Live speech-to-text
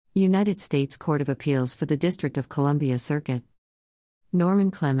United States Court of Appeals for the District of Columbia Circuit. Norman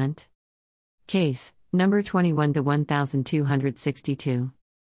Clement. Case, number 21-1262.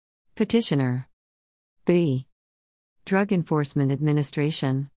 Petitioner. B. Drug Enforcement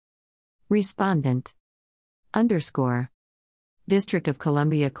Administration. Respondent. District of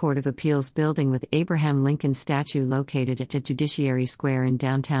Columbia Court of Appeals Building with Abraham Lincoln statue located at Judiciary Square in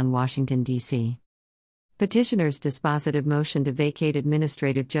downtown Washington, D.C. Petitioner's dispositive motion to vacate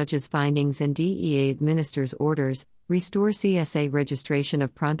administrative judge's findings and DEA administers orders, restore CSA registration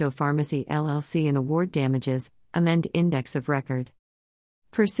of Pronto Pharmacy LLC and award damages, amend index of record.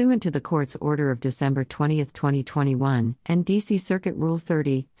 Pursuant to the Court's order of December 20, 2021, and D.C. Circuit Rule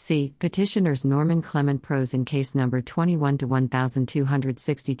 30, C, Petitioner's Norman Clement Pros in case number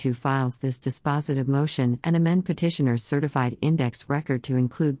 21-1262 files this dispositive motion and amend Petitioner's certified index record to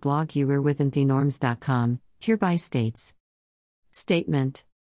include blog user-within-the-norms.com, hereby states. Statement.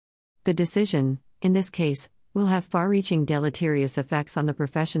 The decision, in this case, will have far-reaching deleterious effects on the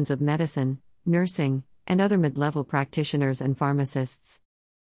professions of medicine, nursing, and other mid-level practitioners and pharmacists.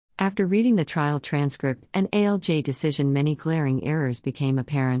 After reading the trial transcript and ALJ decision, many glaring errors became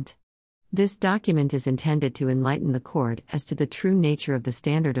apparent. This document is intended to enlighten the court as to the true nature of the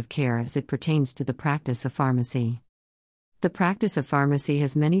standard of care as it pertains to the practice of pharmacy. The practice of pharmacy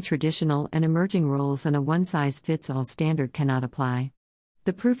has many traditional and emerging roles, and a one-size-fits-all standard cannot apply.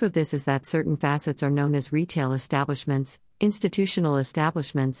 The proof of this is that certain facets are known as retail establishments, institutional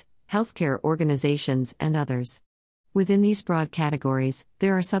establishments, healthcare organizations, and others. Within these broad categories,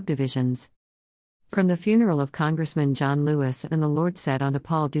 there are subdivisions. From the funeral of Congressman John Lewis and the Lord said unto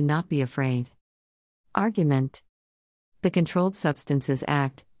Paul, do not be afraid. Argument. The Controlled Substances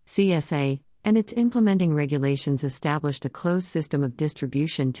Act, CSA, and its implementing regulations established a closed system of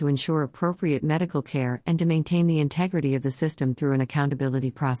distribution to ensure appropriate medical care and to maintain the integrity of the system through an accountability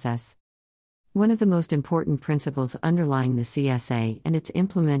process. One of the most important principles underlying the CSA and its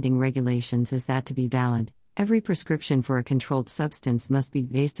implementing regulations is that to be valid, every prescription for a controlled substance must be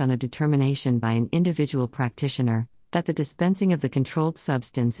based on a determination by an individual practitioner that the dispensing of the controlled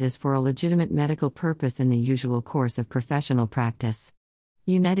substance is for a legitimate medical purpose in the usual course of professional practice.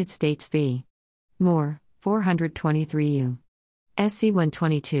 United States v. Moore, 423 U. SC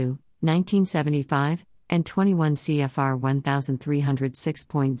 122, 1975, and 21 CFR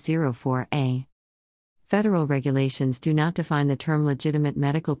 1306.04a. Federal regulations do not define the term legitimate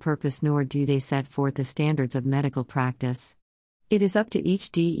medical purpose, nor do they set forth the standards of medical practice. It is up to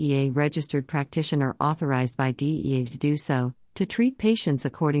each DEA-registered practitioner authorized by DEA to do so, to treat patients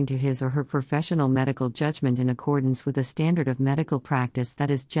according to his or her professional medical judgment in accordance with a standard of medical practice that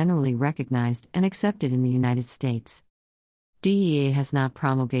is generally recognized and accepted in the United States. DEA has not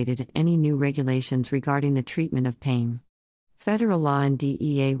promulgated any new regulations regarding the treatment of pain. Federal law and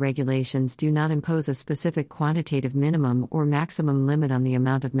DEA regulations do not impose a specific quantitative minimum or maximum limit on the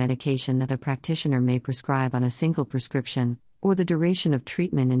amount of medication that a practitioner may prescribe on a single prescription, or the duration of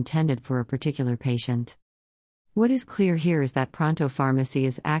treatment intended for a particular patient. What is clear here is that Pronto Pharmacy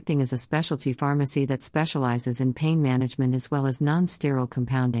is acting as a specialty pharmacy that specializes in pain management as well as non-sterile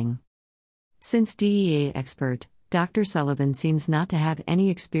compounding. Since DEA expert Dr. Sullivan seems not to have any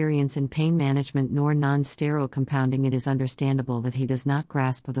experience in pain management nor non-sterile compounding, it is understandable that he does not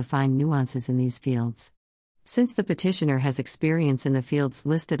grasp the fine nuances in these fields. Since the petitioner has experience in the fields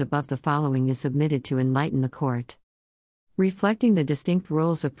listed above, the following is submitted to enlighten the court. Reflecting the distinct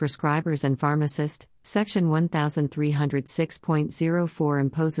roles of prescribers and pharmacist, Section 1306.04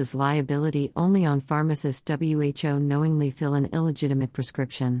 imposes liability only on pharmacists WHO knowingly fill an illegitimate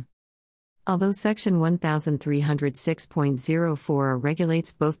prescription. Although Section 1306.04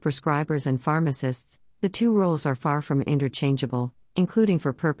 regulates both prescribers and pharmacists, the two roles are far from interchangeable, including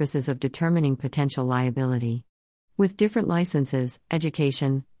for purposes of determining potential liability. With different licenses,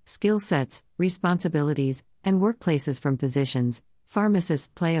 education, skill sets, responsibilities, and workplaces from physicians, pharmacists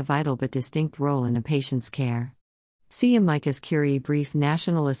play a vital but distinct role in a patient's care. See Amicus Curiae Brief.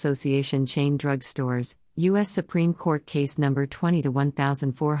 National Association Chain Drug Stores, U.S. Supreme Court Case No.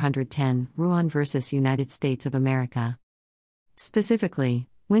 20-1410, Ruan v. United States of America. Specifically,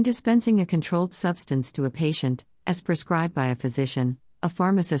 when dispensing a controlled substance to a patient, as prescribed by a physician, a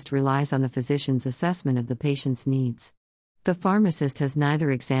pharmacist relies on the physician's assessment of the patient's needs. The pharmacist has neither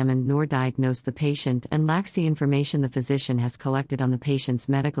examined nor diagnosed the patient and lacks the information the physician has collected on the patient's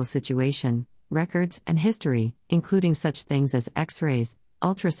medical situation, records, and history, including such things as X-rays,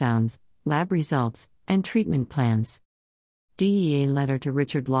 ultrasounds, lab results, and treatment plans. DEA Letter to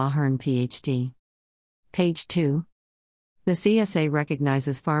Richard Lawhern, Ph.D. Page 2. The CSA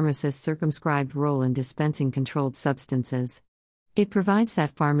recognizes pharmacists' circumscribed role in dispensing controlled substances. It provides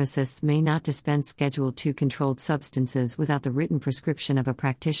that pharmacists may not dispense Schedule II controlled substances without the written prescription of a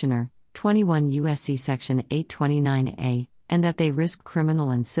practitioner, 21 U.S.C. Section 829A, and that they risk criminal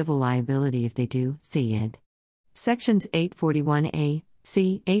and civil liability if they do, see id. Sections 841A,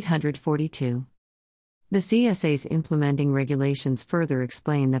 c. 842. The CSA's implementing regulations further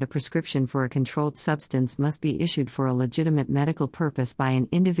explain that a prescription for a controlled substance must be issued for a legitimate medical purpose by an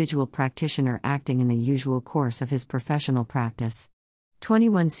individual practitioner acting in the usual course of his professional practice.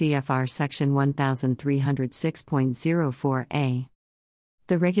 21 CFR Section 1306.04a.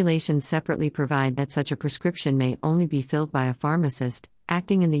 The regulations separately provide that such a prescription may only be filled by a pharmacist,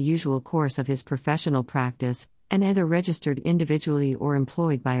 acting in the usual course of his professional practice, and either registered individually or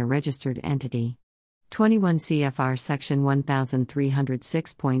employed by a registered entity. 21 CFR Section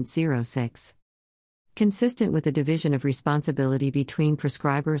 1306.06. Consistent with the division of responsibility between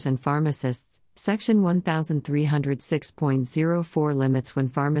prescribers and pharmacists, Section 1306.04 limits when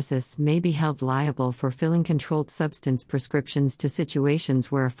pharmacists may be held liable for filling controlled substance prescriptions to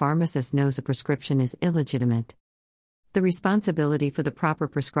situations where a pharmacist knows a prescription is illegitimate. The responsibility for the proper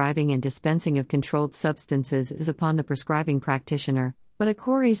prescribing and dispensing of controlled substances is upon the prescribing practitioner, but a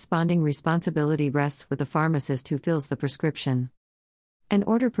corresponding responsibility rests with the pharmacist who fills the prescription. An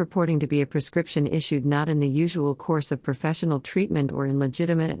order purporting to be a prescription issued not in the usual course of professional treatment or in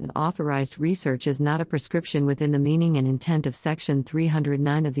legitimate and authorized research is not a prescription within the meaning and intent of Section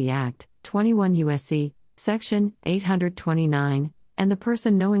 309 of the Act, 21 U.S.C., Section 829, and the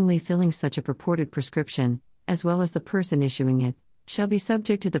person knowingly filling such a purported prescription, as well as the person issuing it, shall be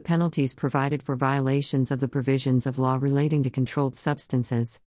subject to the penalties provided for violations of the provisions of law relating to controlled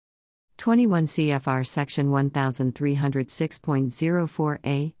substances. 21 CFR Section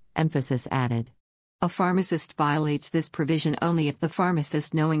 1306.04a, emphasis added. A pharmacist violates this provision only if the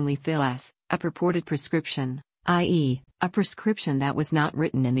pharmacist knowingly fills a purported prescription, i.e., a prescription that was not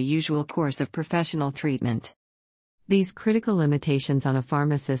written in the usual course of professional treatment. These critical limitations on a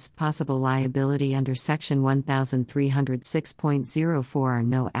pharmacist's possible liability under Section 1306.04 are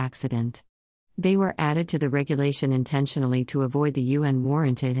no accident. They were added to the regulation intentionally to avoid the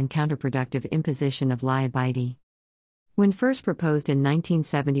UN-warranted and counterproductive imposition of liability. When first proposed in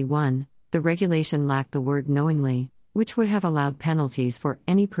 1971, the regulation lacked the word knowingly, which would have allowed penalties for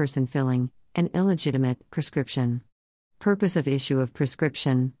any person filling an illegitimate prescription. Purpose of issue of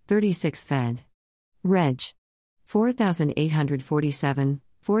prescription, 36 Fed. Reg. 4847,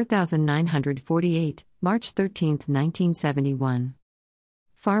 4948, March 13, 1971.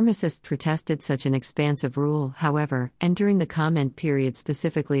 Pharmacists protested such an expansive rule, however, and during the comment period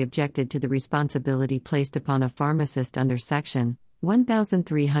specifically objected to the responsibility placed upon a pharmacist under Section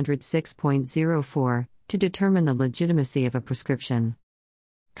 1306.04 to determine the legitimacy of a prescription.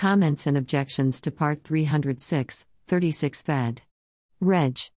 Comments and objections to Part 306, 36 Fed.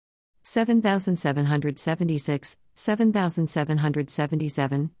 Reg. 7776,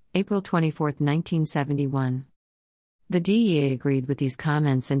 7777, April 24, 1971. The DEA agreed with these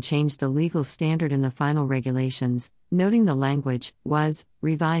comments and changed the legal standard in the final regulations, noting the language was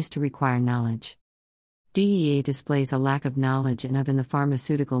revised to require knowledge. DEA displays a lack of knowledge and of in the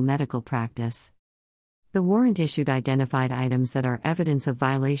pharmaceutical medical practice. The warrant issued identified items that are evidence of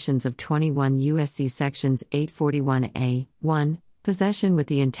violations of 21 U.S.C. Sections 841A, 1, possession with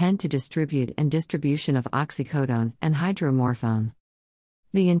the intent to distribute and distribution of oxycodone and hydromorphone.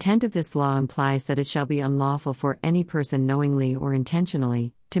 The intent of this law implies that it shall be unlawful for any person knowingly or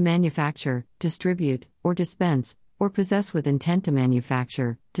intentionally to manufacture, distribute, or dispense, or possess with intent to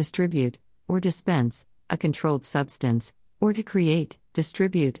manufacture, distribute, or dispense, a controlled substance, or to create,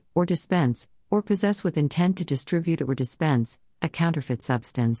 distribute, or dispense, or possess with intent to distribute or dispense, a counterfeit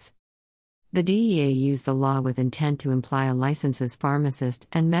substance. The DEA used the law with intent to imply a licenses pharmacist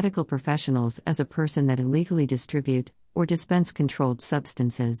and medical professionals as a person that illegally distribute or dispense controlled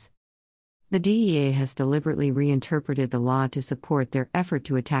substances. The DEA has deliberately reinterpreted the law to support their effort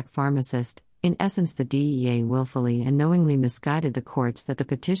to attack pharmacists. In essence, the DEA willfully and knowingly misguided the courts that the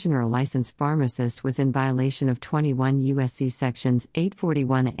petitioner, a licensed pharmacist, was in violation of 21 U.S.C. Sections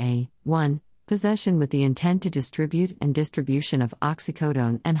 841A, 1, possession with the intent to distribute and distribution of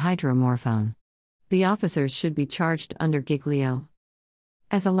oxycodone and hydromorphone. The officers should be charged under Giglio.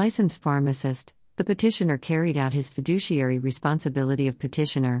 As a licensed pharmacist, the petitioner carried out his fiduciary responsibility of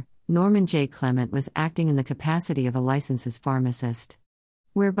petitioner. Norman J. Clement was acting in the capacity of a licensed pharmacist,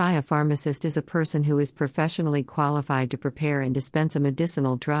 whereby a pharmacist is a person who is professionally qualified to prepare and dispense a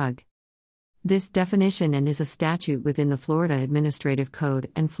medicinal drug. This definition and is a statute within the Florida Administrative Code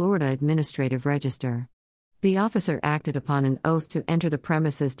and Florida Administrative Register. The officer acted upon an oath to enter the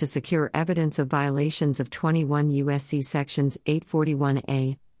premises to secure evidence of violations of 21 U.S.C. Sections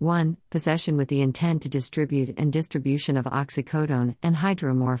 841A, 1, possession with the intent to distribute and distribution of oxycodone and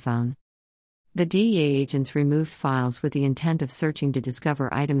hydromorphone. The DEA agents removed files with the intent of searching to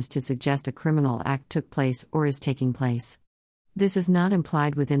discover items to suggest a criminal act took place or is taking place. This is not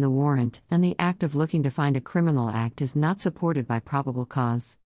implied within the warrant, and the act of looking to find a criminal act is not supported by probable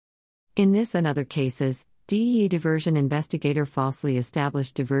cause. In this and other cases, DEA diversion investigator falsely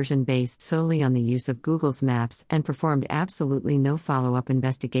established diversion based solely on the use of Google's maps and performed absolutely no follow-up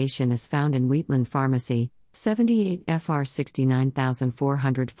investigation as found in Wheatland Pharmacy, 78 FR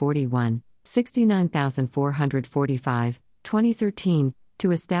 69441, 69445, 2013,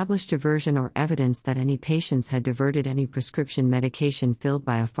 to establish diversion or evidence that any patients had diverted any prescription medication filled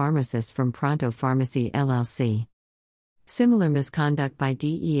by a pharmacist from Pronto Pharmacy LLC. Similar misconduct by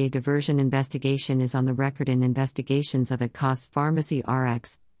DEA diversion investigation is on the record in investigations of at Cost Pharmacy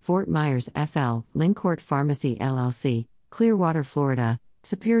RX, Fort Myers FL, Lincourt Pharmacy LLC, Clearwater, Florida,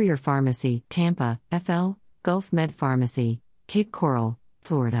 Superior Pharmacy, Tampa, FL, Gulf Med Pharmacy, Cape Coral,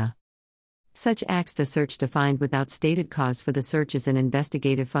 Florida. Such acts to search to find without stated cause for the search is an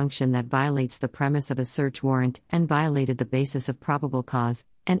investigative function that violates the premise of a search warrant and violated the basis of probable cause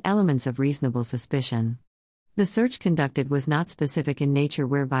and elements of reasonable suspicion. The search conducted was not specific in nature,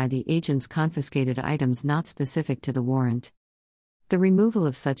 whereby the agents confiscated items not specific to the warrant. The removal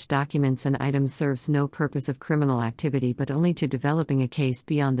of such documents and items serves no purpose of criminal activity but only to developing a case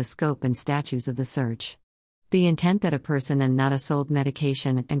beyond the scope and statutes of the search. The intent that a person and not a sold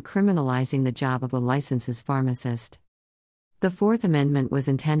medication and criminalizing the job of a licensed pharmacist. The Fourth Amendment was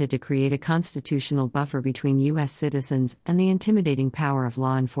intended to create a constitutional buffer between U.S. citizens and the intimidating power of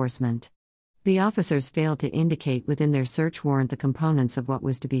law enforcement. The officers failed to indicate within their search warrant the components of what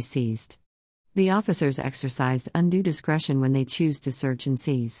was to be seized. The officers exercised undue discretion when they choose to search and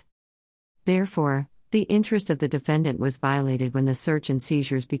seize. Therefore, the interest of the defendant was violated when the search and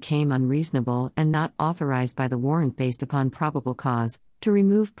seizures became unreasonable and not authorized by the warrant based upon probable cause, to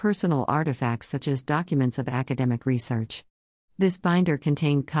remove personal artifacts such as documents of academic research. This binder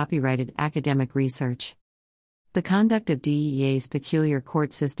contained copyrighted academic research. The conduct of DEA's peculiar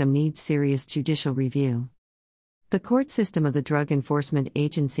court system needs serious judicial review. The court system of the Drug Enforcement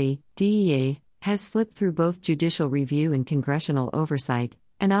Agency, DEA, has slipped through both judicial review and congressional oversight,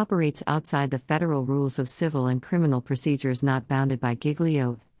 and operates outside the federal rules of civil and criminal procedures not bounded by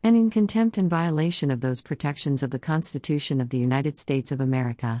Giglio, and in contempt and violation of those protections of the Constitution of the United States of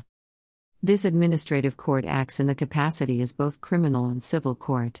America. This administrative court acts in the capacity as both criminal and civil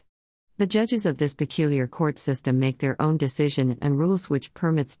court. The judges of this peculiar court system make their own decision and rules which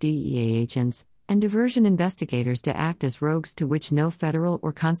permits DEA agents and diversion investigators to act as rogues to which no federal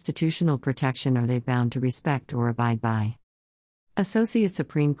or constitutional protection are they bound to respect or abide by. Associate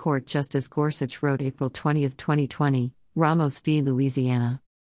Supreme Court Justice Gorsuch wrote April 20, 2020, Ramos v. Louisiana.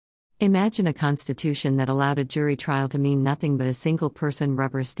 Imagine a constitution that allowed a jury trial to mean nothing but a single person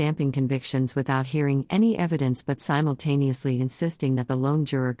rubber stamping convictions without hearing any evidence but simultaneously insisting that the lone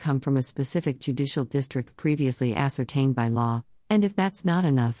juror come from a specific judicial district previously ascertained by law, and if that's not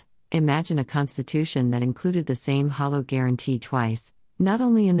enough, imagine a constitution that included the same hollow guarantee twice, not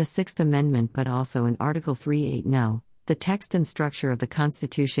only in the Sixth Amendment but also in Article 3.8. No. The text and structure of the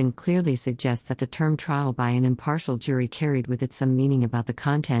Constitution clearly suggests that the term trial by an impartial jury carried with it some meaning about the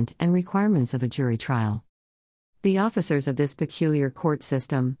content and requirements of a jury trial. The officers of this peculiar court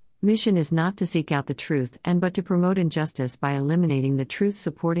system, mission is not to seek out the truth but to promote injustice by eliminating the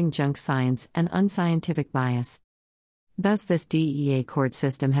truth-supporting junk science and unscientific bias. Thus this DEA court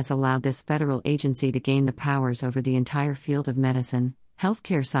system has allowed this federal agency to gain the powers over the entire field of medicine,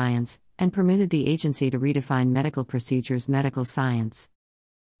 healthcare science, and permitted the agency to redefine medical procedures, medical science.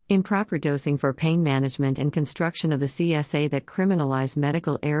 Improper dosing for pain management and construction of the CSA that criminalize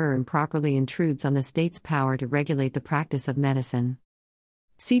medical error improperly intrudes on the state's power to regulate the practice of medicine.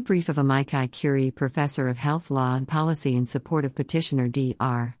 See brief of Amikai Curie, Professor of Health Law and Policy in support of Petitioner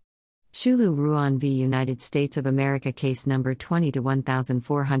Dr. Shulu Ruan v. United States of America, Case Number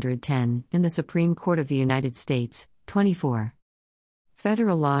 20-1410, in the Supreme Court of the United States, 24.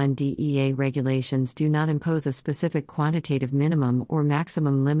 Federal law and DEA regulations do not impose a specific quantitative minimum or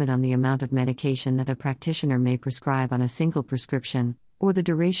maximum limit on the amount of medication that a practitioner may prescribe on a single prescription, or the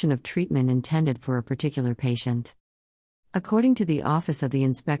duration of treatment intended for a particular patient. According to the Office of the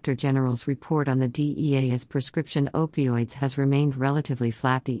Inspector General's report on the DEA, as prescription opioids has remained relatively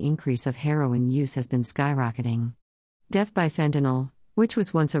flat, the increase of heroin use has been skyrocketing. Death by fentanyl, which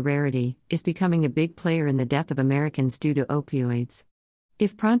was once a rarity, is becoming a big player in the death of Americans due to opioids.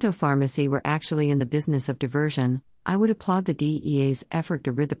 If Pronto Pharmacy were actually in the business of diversion, I would applaud the DEA's effort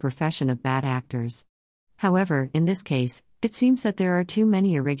to rid the profession of bad actors. However, in this case, it seems that there are too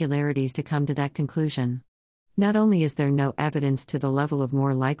many irregularities to come to that conclusion. Not only is there no evidence to the level of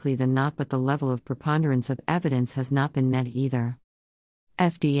more likely than not, but the level of preponderance of evidence has not been met either.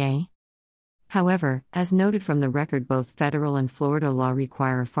 FDA. However, as noted from the record, both federal and Florida law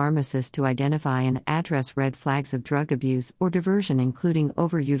require pharmacists to identify and address red flags of drug abuse or diversion, including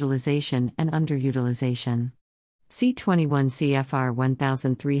overutilization and underutilization. See 21 CFR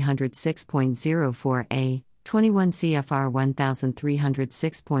 1306.04a, 21 CFR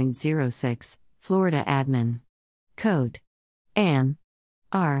 1306.06, Florida Admin. Code. Ann.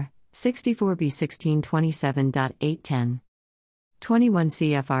 R. 64B 1627.810. 21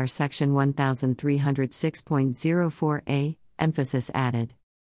 CFR Section 1306.04a, emphasis added.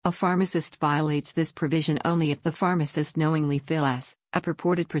 A pharmacist violates this provision only if the pharmacist knowingly fills a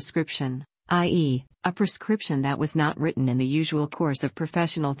purported prescription, i.e., a prescription that was not written in the usual course of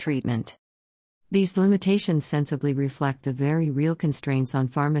professional treatment. These limitations sensibly reflect the very real constraints on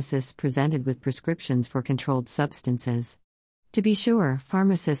pharmacists presented with prescriptions for controlled substances. To be sure,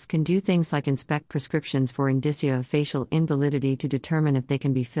 pharmacists can do things like inspect prescriptions for indicia of facial invalidity to determine if they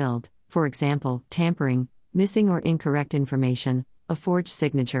can be filled, for example, tampering, missing or incorrect information, a forged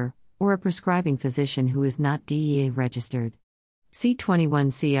signature, or a prescribing physician who is not DEA registered. See 21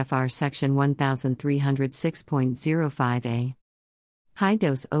 CFR Section 1306.05a.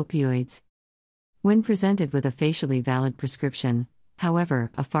 High-dose opioids. When presented with a facially valid prescription, however,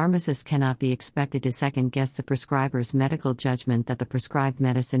 a pharmacist cannot be expected to second-guess the prescriber's medical judgment that the prescribed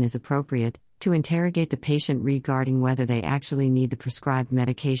medicine is appropriate, to interrogate the patient regarding whether they actually need the prescribed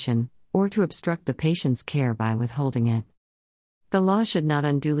medication, or to obstruct the patient's care by withholding it. The law should not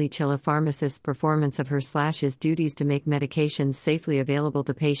unduly chill a pharmacist's performance of her/his duties to make medications safely available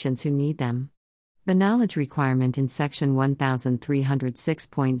to patients who need them. The knowledge requirement in Section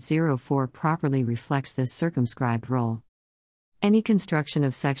 1306.04 properly reflects this circumscribed role. Any construction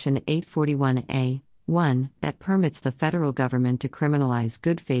of Section 841a(1) that permits the federal government to criminalize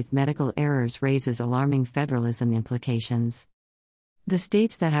good faith medical errors raises alarming federalism implications. The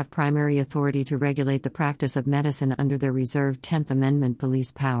states that have primary authority to regulate the practice of medicine under their reserved 10th Amendment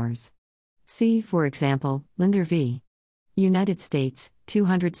police powers. See, for example, Linder v. United States,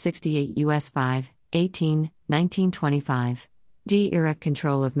 268 U.S. 5, 18, 1925. Direct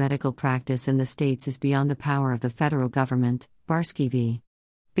control of medical practice in the states is beyond the power of the federal government. Barsky v.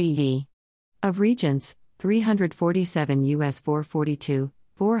 B.D. of Regents, 347 U.S. 442,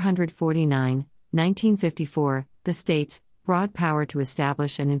 449, 1954. The states, broad power to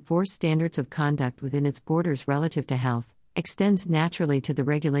establish and enforce standards of conduct within its borders relative to health, extends naturally to the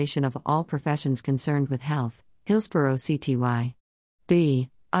regulation of all professions concerned with health. Hillsborough Cty. B.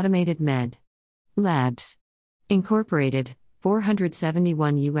 Automated Med. Labs. Incorporated,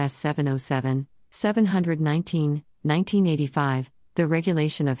 471 U.S. 707, 719, 1985. The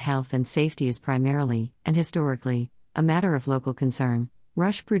regulation of health and safety is primarily, and historically, a matter of local concern.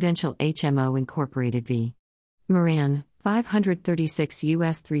 Rush Prudential HMO Incorporated v. Moran, 536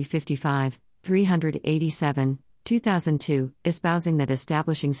 U.S. 355, 387, 2002, espousing that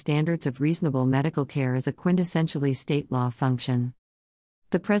establishing standards of reasonable medical care is a quintessentially state law function.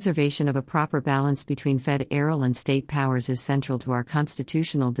 The preservation of a proper balance between federal and state powers is central to our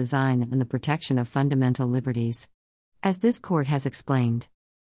constitutional design and the protection of fundamental liberties. As this court has explained,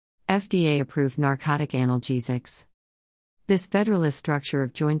 FDA-approved narcotic analgesics. This federalist structure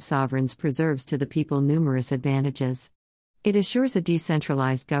of joint sovereigns preserves to the people numerous advantages. It assures a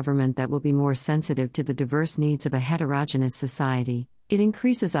decentralized government that will be more sensitive to the diverse needs of a heterogeneous society. It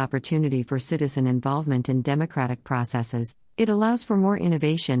increases opportunity for citizen involvement in democratic processes. It allows for more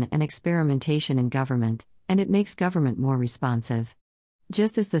innovation and experimentation in government, and it makes government more responsive.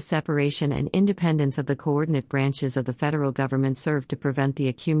 Just as the separation and independence of the coordinate branches of the federal government serve to prevent the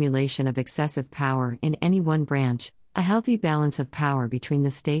accumulation of excessive power in any one branch, a healthy balance of power between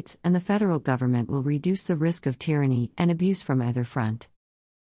the states and the federal government will reduce the risk of tyranny and abuse from either front.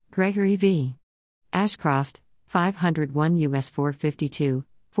 Gregory v. Ashcroft, 501 U.S. 452,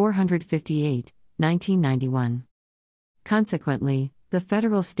 458, 1991. Consequently, the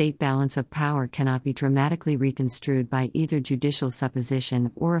federal-state balance of power cannot be dramatically reconstrued by either judicial supposition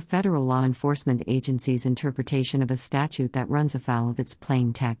or a federal law enforcement agency's interpretation of a statute that runs afoul of its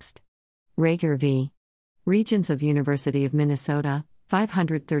plain text. Rager v. Regents of University of Minnesota,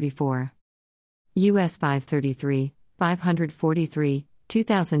 534. U.S. 533, 543,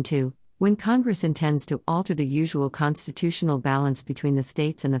 2002. When Congress intends to alter the usual constitutional balance between the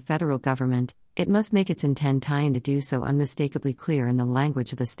states and the federal government, it must make its intent and to do so unmistakably clear in the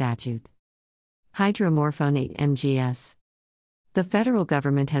language of the statute. Hydromorphonate MGS. The federal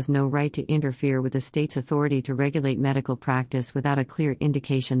government has no right to interfere with the state's authority to regulate medical practice without a clear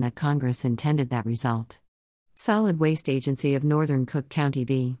indication that Congress intended that result. Solid Waste Agency of Northern Cook County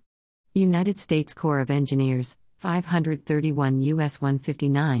v. United States Corps of Engineers, 531 U.S.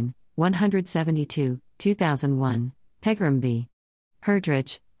 159, 172, 2001, Pegram v.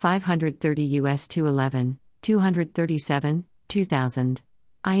 Herdrich, 530 U.S. 211, 237, 2000.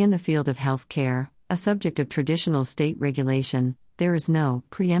 In the field of health care, a subject of traditional state regulation, there is no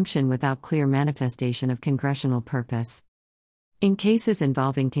preemption without clear manifestation of congressional purpose. In cases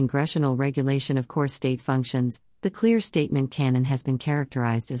involving congressional regulation of core state functions, the clear statement canon has been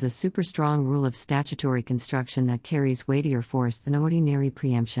characterized as a super-strong rule of statutory construction that carries weightier force than ordinary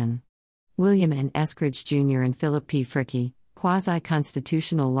preemption. William N. Eskridge Jr. and Philip P. Fricke,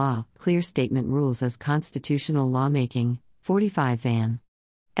 Quasi-Constitutional Law, Clear Statement Rules as Constitutional Lawmaking, 45 Van.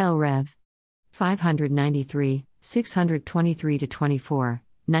 L. Rev. 593, 623-24,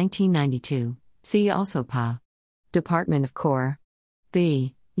 1992. See also PA. Department of Corps.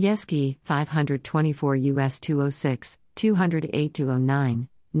 B. Yeski, 524 U.S. 206, 208-09,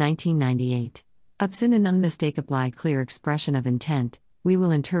 1998. Absent an unmistakably clear expression of intent, we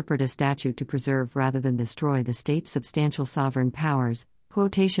will interpret a statute to preserve rather than destroy the state's substantial sovereign powers,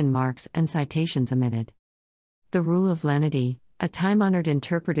 quotation marks and citations omitted. The rule of lenity, a time-honored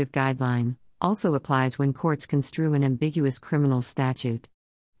interpretive guideline, also applies when courts construe an ambiguous criminal statute.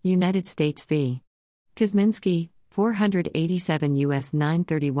 United States v. Kosminski, 487 U.S.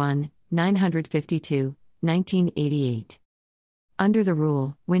 931, 952, 1988. Under the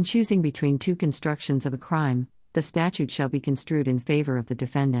rule, when choosing between two constructions of a crime, the statute shall be construed in favor of the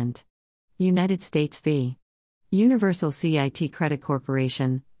defendant. United States v. Universal CIT Credit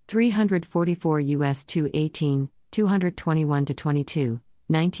Corporation, 344 U.S. 218, 221-22,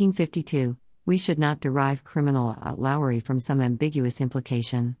 1952. We should not derive criminal outlawry from some ambiguous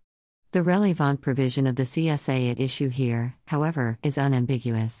implication. The relevant provision of the CSA at issue here, however, is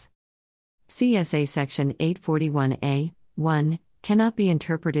unambiguous. CSA Section 841A, 1, cannot be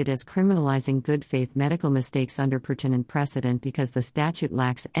interpreted as criminalizing good faith medical mistakes under pertinent precedent because the statute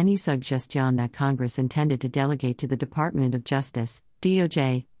lacks any suggestion that Congress intended to delegate to the Department of Justice,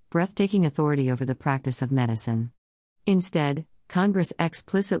 DOJ, breathtaking authority over the practice of medicine. Instead, Congress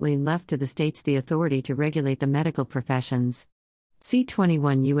explicitly left to the states the authority to regulate the medical professions. See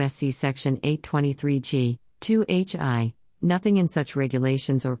 21 U.S.C. Section 823G, 2HI. Nothing in such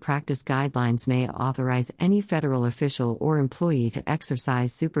regulations or practice guidelines may authorize any federal official or employee to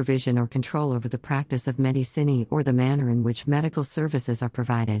exercise supervision or control over the practice of medicine or the manner in which medical services are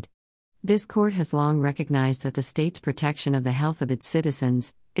provided. This court has long recognized that the state's protection of the health of its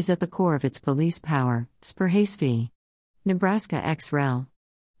citizens is at the core of its police power. Spurhase v. Nebraska ex rel.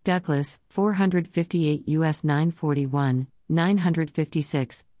 Douglas, 458 U.S. 941,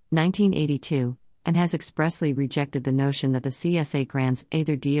 956, 1982, and has expressly rejected the notion that the CSA grants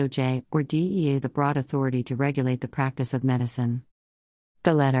either DOJ or DEA the broad authority to regulate the practice of medicine.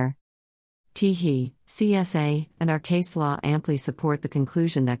 The letter He, CSA, and our case law amply support the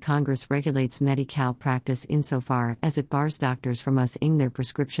conclusion that Congress regulates Medi-Cal practice insofar as it bars doctors from using their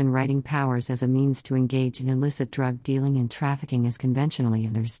prescription writing powers as a means to engage in illicit drug dealing and trafficking as conventionally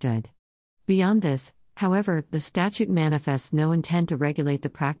understood. Beyond this, however, the statute manifests no intent to regulate the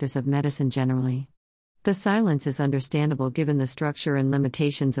practice of medicine generally. The silence is understandable given the structure and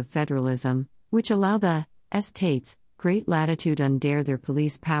limitations of federalism, which allow the states great latitude under their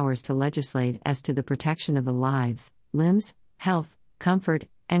police powers to legislate as to the protection of the lives, limbs, health, comfort,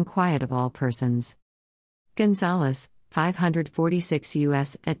 and quiet of all persons. Gonzalez, 546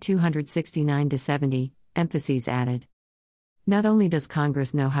 U.S. at 269-70, emphases added. Not only does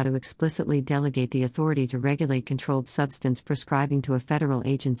Congress know how to explicitly delegate the authority to regulate controlled substance prescribing to a federal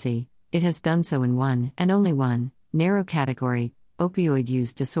agency, it has done so in one, and only one, narrow category, opioid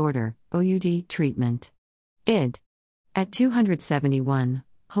use disorder, OUD, treatment. Id. At 271,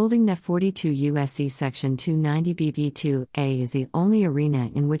 holding that 42 U.S.C. Section 290BB2A is the only arena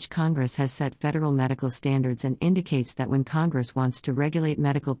in which Congress has set federal medical standards and indicates that when Congress wants to regulate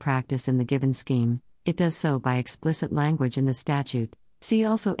medical practice in the given scheme, it does so by explicit language in the statute. See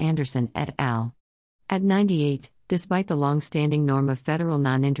also Anderson et al. At 98, despite the long-standing norm of federal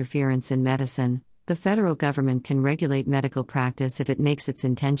non-interference in medicine, the federal government can regulate medical practice if it makes its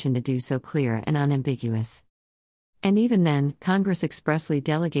intention to do so clear and unambiguous. And even then, Congress expressly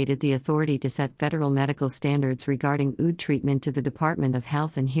delegated the authority to set federal medical standards regarding OUD treatment to the Department of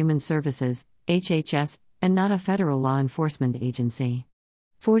Health and Human Services, HHS, and not a federal law enforcement agency.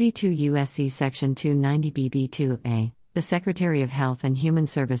 42 U.S.C. Section 290BB2A, the Secretary of Health and Human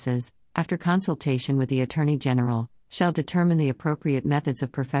Services, after consultation with the Attorney General, shall determine the appropriate methods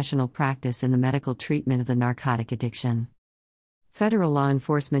of professional practice in the medical treatment of the narcotic addiction. Federal law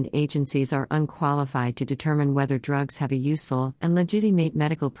enforcement agencies are unqualified to determine whether drugs have a useful and legitimate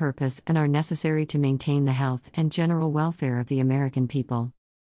medical purpose and are necessary to maintain the health and general welfare of the American people.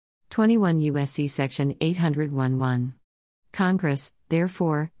 21 U.S.C. Section 801(1). Congress,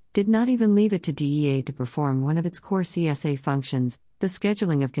 therefore, did not even leave it to DEA to perform one of its core CSA functions, the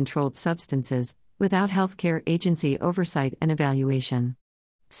scheduling of controlled substances, without healthcare agency oversight and evaluation.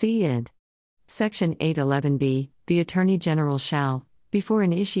 See id. Section 811b, the Attorney General shall, before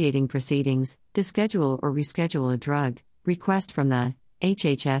initiating proceedings, deschedule or reschedule a drug, request from the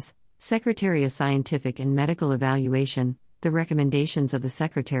HHS, Secretary of Scientific and Medical Evaluation. The recommendations of the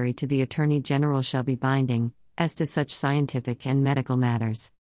Secretary to the Attorney General shall be binding, as to such scientific and medical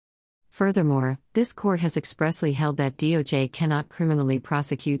matters. Furthermore, this court has expressly held that DOJ cannot criminally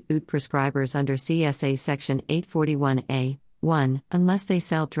prosecute OUD prescribers under CSA Section 841A, 1, unless they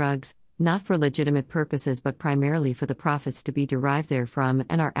sell drugs, not for legitimate purposes but primarily for the profits to be derived therefrom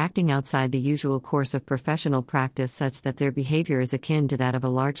and are acting outside the usual course of professional practice such that their behavior is akin to that of a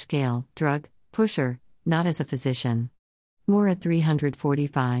large-scale drug pusher, not as a physician. More at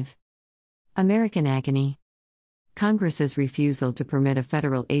 345. American Agony. Congress's refusal to permit a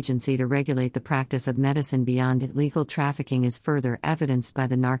federal agency to regulate the practice of medicine beyond illegal trafficking is further evidenced by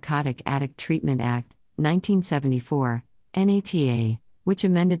the Narcotic Addict Treatment Act, 1974, NATA, which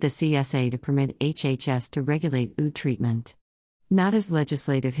amended the CSA to permit HHS to regulate OUD treatment. Nada's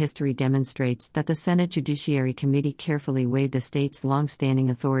legislative history demonstrates that the Senate Judiciary Committee carefully weighed the state's long-standing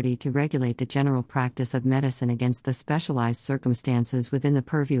authority to regulate the general practice of medicine against the specialized circumstances within the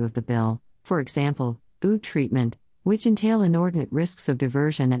purview of the bill, for example, OUD treatment, which entail inordinate risks of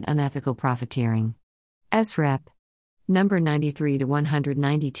diversion and unethical profiteering. S.Rep. No.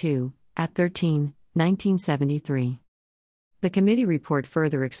 93-192, at 13, 1973. The committee report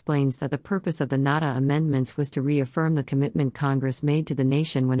further explains that the purpose of the NADA amendments was to reaffirm the commitment Congress made to the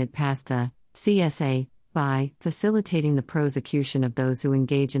nation when it passed the CSA by facilitating the prosecution of those who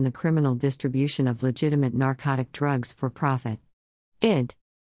engage in the criminal distribution of legitimate narcotic drugs for profit. Id.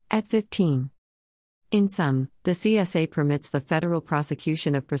 At 15. In sum, the CSA permits the federal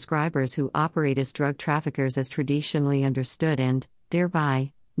prosecution of prescribers who operate as drug traffickers as traditionally understood and,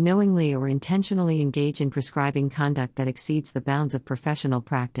 thereby, knowingly or intentionally engage in prescribing conduct that exceeds the bounds of professional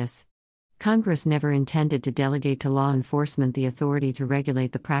practice. Congress never intended to delegate to law enforcement the authority to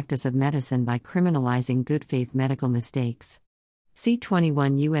regulate the practice of medicine by criminalizing good faith medical mistakes. See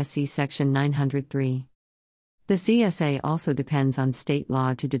 21 U.S.C. Section 903. The CSA also depends on state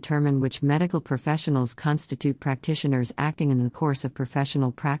law to determine which medical professionals constitute practitioners acting in the course of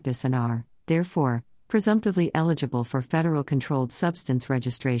professional practice and are, therefore, presumptively eligible for federal controlled substance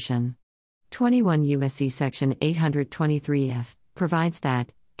registration. 21 U.S.C. Section 823F provides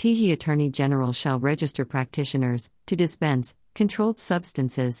that TE Attorney General shall register practitioners to dispense controlled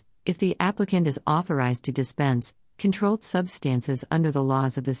substances if the applicant is authorized to dispense controlled substances under the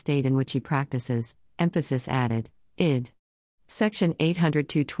laws of the state in which he practices. Emphasis added. Id. Section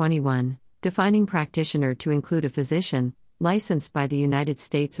 802(21), defining practitioner to include a physician, licensed by the United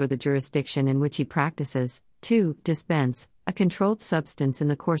States or the jurisdiction in which he practices, to dispense a controlled substance in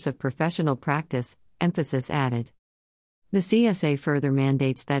the course of professional practice, emphasis added. The CSA further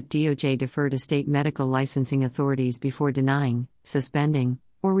mandates that DOJ defer to state medical licensing authorities before denying, suspending,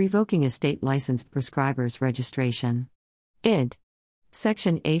 or revoking a state-licensed prescriber's registration. Id.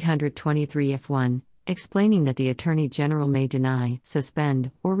 Section 823F1, explaining that the Attorney General may deny,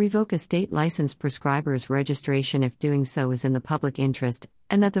 suspend, or revoke a state-licensed prescriber's registration if doing so is in the public interest,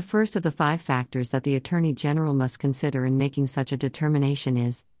 and that the first of the 5 factors that the Attorney General must consider in making such a determination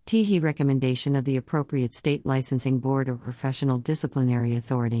is TE recommendation of the appropriate state licensing board or professional disciplinary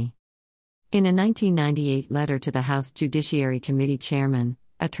authority. In a 1998 letter to the House Judiciary Committee Chairman,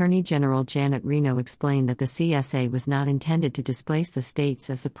 Attorney General Janet Reno explained that the CSA was not intended to displace the states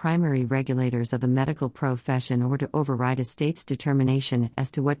as the primary regulators of the medical profession or to override a state's determination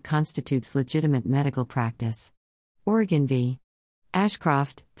as to what constitutes legitimate medical practice. Oregon v.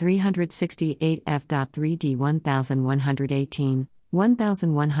 Ashcroft, 368 F.3d 1118,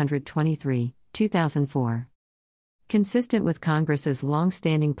 1123, 2004. Consistent with Congress's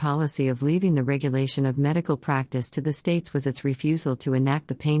long-standing policy of leaving the regulation of medical practice to the states was its refusal to enact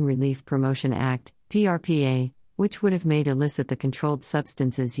the Pain Relief Promotion Act, PRPA, which would have made illicit the controlled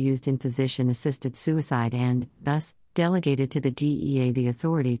substances used in physician-assisted suicide and, thus, delegated to the DEA the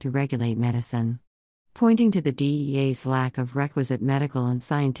authority to regulate medicine. Pointing to the DEA's lack of requisite medical and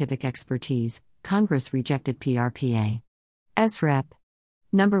scientific expertise, Congress rejected PRPA's Rep.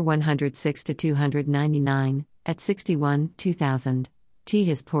 Number 106 to 299, at 61, 2000.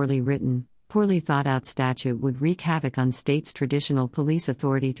 His poorly written, poorly thought out statute would wreak havoc on states' traditional police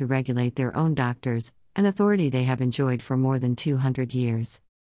authority to regulate their own doctors, an authority they have enjoyed for more than 200 years.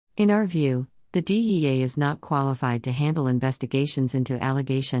 In our view, the DEA is not qualified to handle investigations into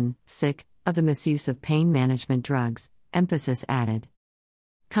allegation, of the misuse of pain management drugs, emphasis added.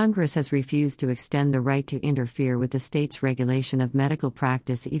 Congress has refused to extend the right to interfere with the state's regulation of medical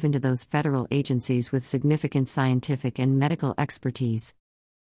practice even to those federal agencies with significant scientific and medical expertise.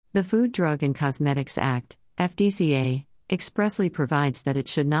 The Food, Drug, and Cosmetics Act, FDCA, expressly provides that it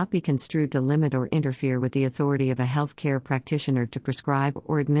should not be construed to limit or interfere with the authority of a healthcare practitioner to prescribe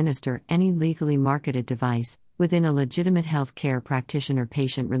or administer any legally marketed device within a legitimate healthcare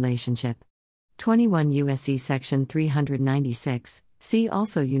practitioner-patient relationship. 21 U.S.C. Section 396, see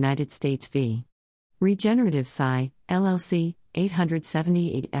also United States v. Regenerative Sci, LLC,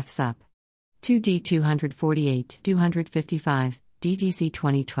 878 F. Sup. 2D 248, 255, DDC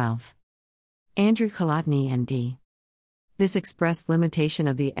 2012. Andrew Kolodny, M.D. This express limitation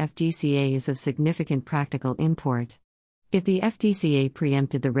of the FDCA is of significant practical import. If the FDCA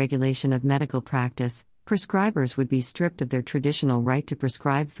preempted the regulation of medical practice, prescribers would be stripped of their traditional right to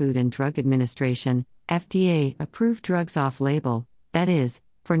prescribe Food and Drug Administration, FDA-approved drugs off-label, that is,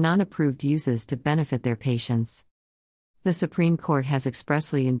 for non-approved uses to benefit their patients. The Supreme Court has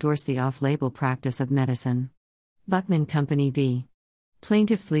expressly endorsed the off-label practice of medicine. Buckman Company v.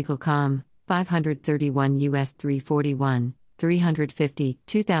 Plaintiffs Legal Com. 531 U.S. 341, 350,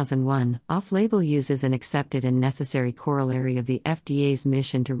 2001. Off-label use is an accepted and necessary corollary of the FDA's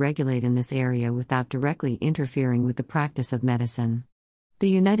mission to regulate in this area without directly interfering with the practice of medicine. The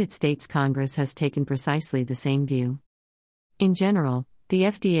United States Congress has taken precisely the same view. In general, the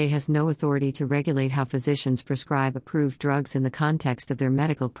FDA has no authority to regulate how physicians prescribe approved drugs in the context of their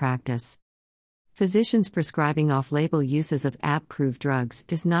medical practice. Physicians prescribing off-label uses of approved drugs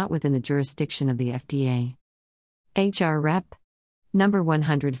is not within the jurisdiction of the FDA. H.R. Rep. Number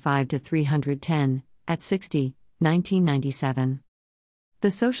 105 to 310, at 60, 1997.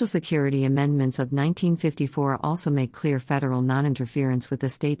 The Social Security Amendments of 1954 also make clear federal non-interference with the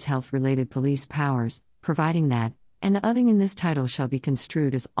state's health-related police powers, providing that, and othing in this title shall be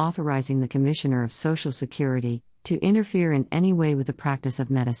construed as authorizing the Commissioner of Social Security to interfere in any way with the practice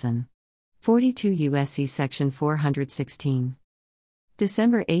of medicine. 42 U.S.C. Section 416.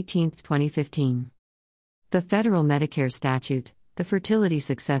 December 18, 2015. The Federal Medicare Statute, the Fertility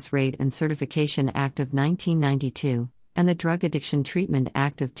Success Rate and Certification Act of 1992, and the Drug Addiction Treatment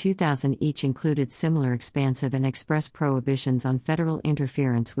Act of 2000 each included similar expansive and express prohibitions on federal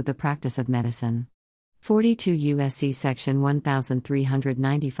interference with the practice of medicine. 42 U.S.C. Section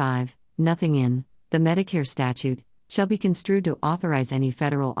 1395, nothing in the Medicare Statute shall be construed to authorize any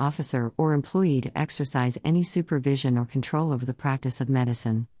federal officer or employee to exercise any supervision or control over the practice of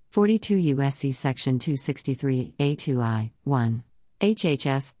medicine. 42 U.S.C. Section 263 A2I, 1.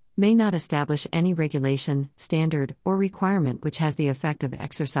 HHS may not establish any regulation, standard, or requirement which has the effect of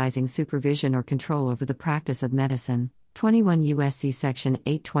exercising supervision or control over the practice of medicine. 21 U.S.C. Section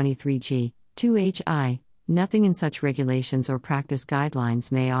 823G, 2HI. Nothing in such regulations or practice guidelines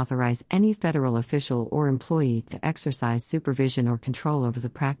may authorize any federal official or employee to exercise supervision or control over the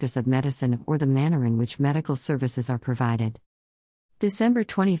practice of medicine or the manner in which medical services are provided. December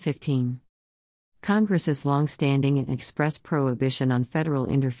 2015. Congress's long-standing and express prohibition on federal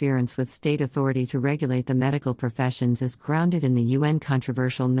interference with state authority to regulate the medical professions is grounded in the UN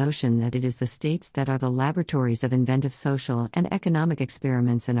controversial notion that it is the states that are the laboratories of inventive social and economic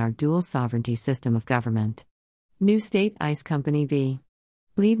experiments in our dual sovereignty system of government. New State Ice Company v.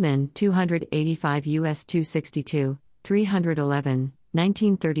 Liebman, 285 U.S. 262, 311,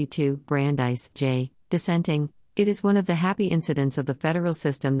 1932. Brandeis, J., dissenting. It is one of the happy incidents of the federal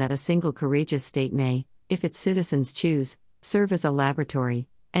system that a single courageous state may, if its citizens choose, serve as a laboratory,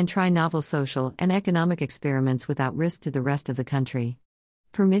 and try novel social and economic experiments without risk to the rest of the country.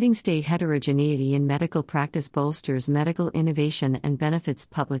 Permitting state heterogeneity in medical practice bolsters medical innovation and benefits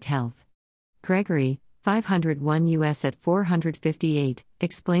public health. Gregory, 501 U.S. at 458,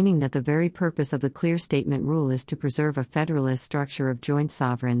 explaining that the very purpose of the clear statement rule is to preserve a federalist structure of joint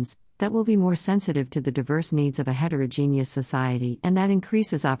sovereigns that will be more sensitive to the diverse needs of a heterogeneous society and that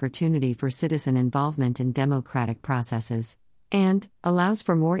increases opportunity for citizen involvement in democratic processes, and allows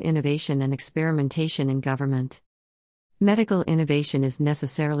for more innovation and experimentation in government. Medical innovation is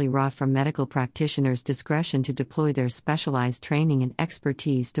necessarily wrought from medical practitioners' discretion to deploy their specialized training and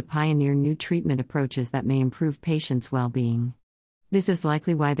expertise to pioneer new treatment approaches that may improve patients' well-being. This is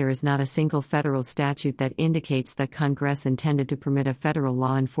likely why there is not a single federal statute that indicates that Congress intended to permit a federal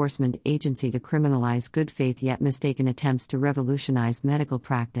law enforcement agency to criminalize good faith yet mistaken attempts to revolutionize medical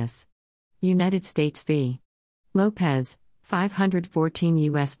practice. United States v. Lopez, 514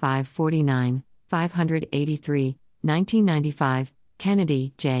 U.S. 549, 583, 1995,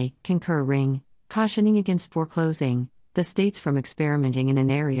 Kennedy, J., Concur Ring, cautioning against foreclosing the states from experimenting in an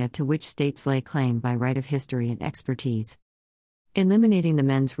area to which states lay claim by right of history and expertise. Eliminating the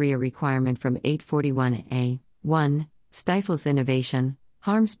mens rea requirement from 841A, 1, stifles innovation,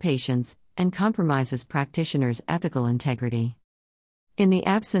 harms patients, and compromises practitioners' ethical integrity. In the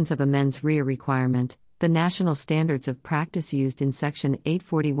absence of a mens rea requirement, the national standards of practice used in Section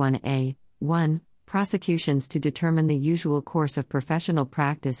 841A, 1, prosecutions to determine the usual course of professional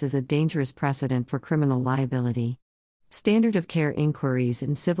practice is a dangerous precedent for criminal liability. Standard of care inquiries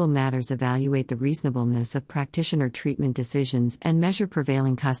in civil matters evaluate the reasonableness of practitioner treatment decisions and measure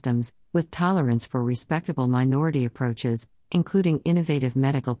prevailing customs, with tolerance for respectable minority approaches, including innovative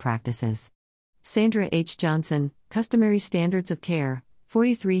medical practices. Sandra H. Johnson, Customary Standards of Care,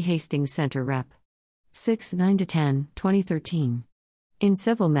 43 Hastings Center Rep. 6 9-10, 2013. In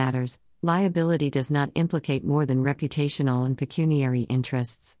civil matters, liability does not implicate more than reputational and pecuniary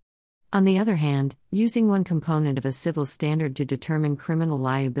interests. On the other hand, using one component of a civil standard to determine criminal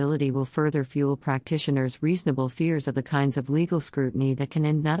liability will further fuel practitioners' reasonable fears of the kinds of legal scrutiny that can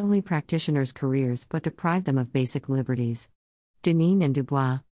end not only practitioners' careers but deprive them of basic liberties. Deneen and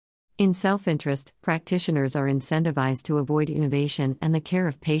Dubois. In self-interest, practitioners are incentivized to avoid innovation and the care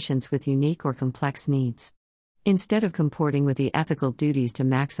of patients with unique or complex needs. Instead of comporting with the ethical duties to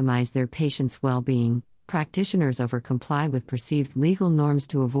maximize their patients' well-being, practitioners overcomply with perceived legal norms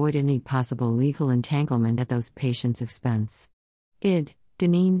to avoid any possible legal entanglement at those patients' expense. Id.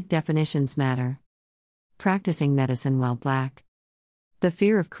 Deneen, Definitions Matter. Practicing medicine while black. The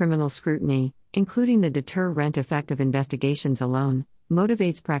fear of criminal scrutiny, including the deterrent effect of investigations alone,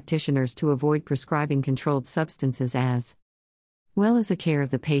 motivates practitioners to avoid prescribing controlled substances as well as the care of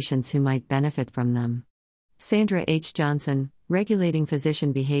the patients who might benefit from them. Sandra H. Johnson, Regulating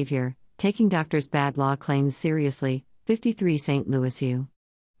Physician Behavior, Taking Doctors' Bad Law Claims Seriously, 53 St. Louis U.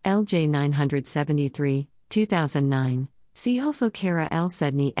 LJ 973, 2009. See also Kara L.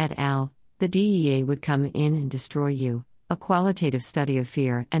 Sedney et al., The DEA Would Come In and Destroy You, A Qualitative Study of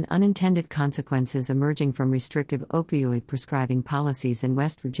Fear and Unintended Consequences Emerging from Restrictive Opioid Prescribing Policies in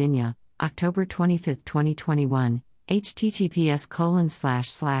West Virginia, October 25, 2021.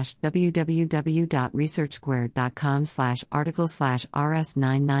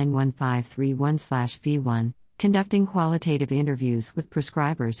 https://www.researchsquared.com/article/rs991531/v1, conducting qualitative interviews with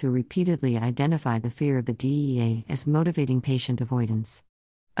prescribers who repeatedly identify the fear of the DEA as motivating patient avoidance.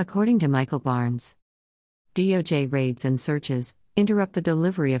 According to Michael Barnes, DOJ raids and searches interrupt the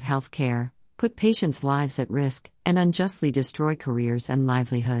delivery of health care, put patients' lives at risk, and unjustly destroy careers and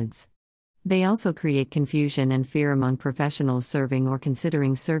livelihoods. They also create confusion and fear among professionals serving or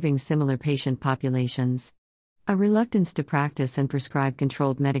considering serving similar patient populations. A reluctance to practice and prescribe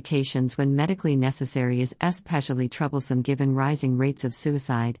controlled medications when medically necessary is especially troublesome given rising rates of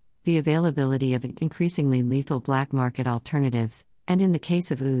suicide, the availability of increasingly lethal black market alternatives, and in the case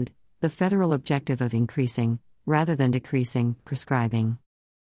of OUD, the federal objective of increasing, rather than decreasing, prescribing.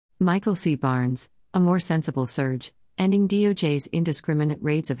 Michael C. Barnes, A More Sensible Surge, Ending DOJ's Indiscriminate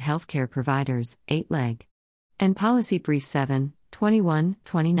Raids of Healthcare Providers, 8-leg. And Policy Brief 7, 21,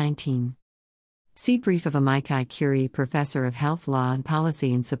 2019. See Brief of Amici Curie, Professor of Health Law and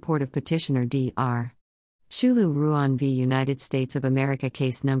Policy in support of Petitioner D.R. Shulu Ruan v. United States of America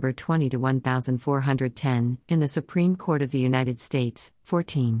Case Number 20-1410, in the Supreme Court of the United States,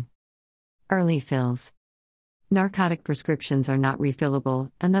 14. Early fills. Narcotic prescriptions are not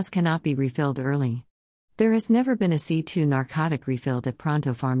refillable, and thus cannot be refilled early. There has never been a C2 narcotic refilled at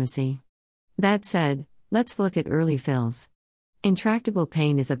Pronto Pharmacy. That said, let's look at early fills. Intractable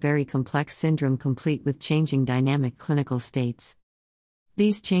pain is a very complex syndrome complete with changing dynamic clinical states.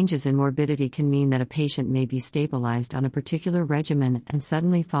 These changes in morbidity can mean that a patient may be stabilized on a particular regimen and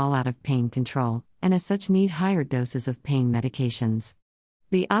suddenly fall out of pain control, and as such need higher doses of pain medications.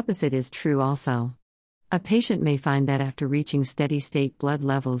 The opposite is true also. A patient may find that after reaching steady-state blood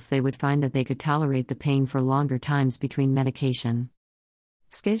levels they would find that they could tolerate the pain for longer times between medication.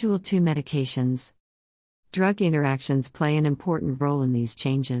 Schedule II medications. Drug interactions play an important role in these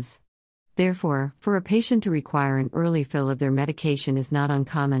changes. Therefore, for a patient to require an early fill of their medication is not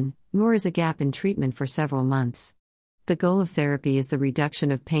uncommon, nor is a gap in treatment for several months. The goal of therapy is the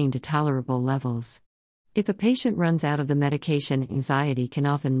reduction of pain to tolerable levels. If a patient runs out of the medication, anxiety can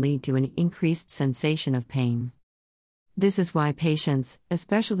often lead to an increased sensation of pain. This is why patients,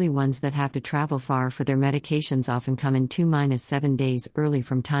 especially ones that have to travel far for their medications, often come in 2-7 days early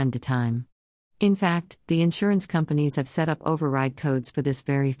from time to time. In fact, the insurance companies have set up override codes for this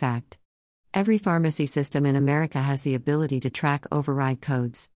very fact. Every pharmacy system in America has the ability to track override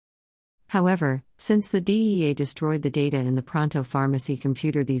codes. However, since the DEA destroyed the data in the Pronto pharmacy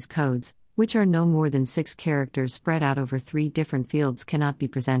computer, these codes, which are no more than 6 characters spread out over 3 different fields, cannot be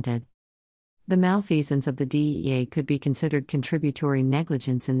presented. The malfeasance of the DEA could be considered contributory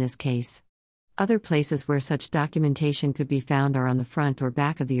negligence in this case. Other places where such documentation could be found are on the front or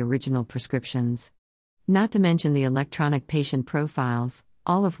back of the original prescriptions. Not to mention the electronic patient profiles,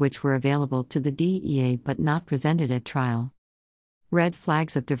 all of which were available to the DEA but not presented at trial. Red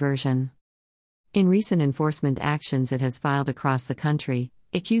flags of diversion. In recent enforcement actions it has filed across the country,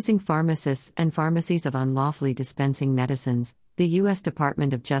 accusing pharmacists and pharmacies of unlawfully dispensing medicines, the U.S.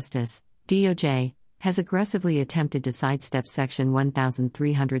 Department of Justice, DOJ, has aggressively attempted to sidestep Section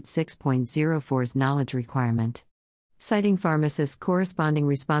 1306.04's knowledge requirement. Citing pharmacists' corresponding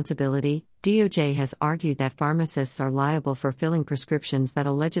responsibility, DOJ has argued that pharmacists are liable for filling prescriptions that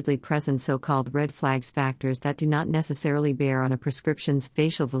allegedly present so-called red flags, factors that do not necessarily bear on a prescription's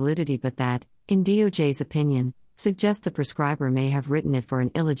facial validity but that, in DOJ's opinion, suggest the prescriber may have written it for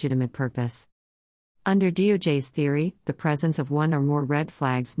an illegitimate purpose. Under DOJ's theory, the presence of one or more red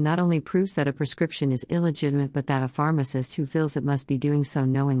flags not only proves that a prescription is illegitimate but that a pharmacist who fills it must be doing so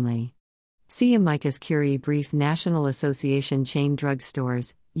knowingly. See Amicus Curiae Brief. National Association Chain Drug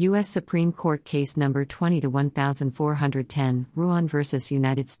Stores, U.S. Supreme Court Case No. 20-1410, Ruan v.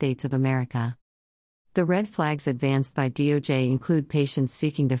 United States of America. The red flags advanced by DOJ include patients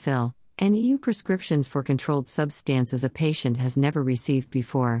seeking to fill NEU prescriptions for controlled substances a patient has never received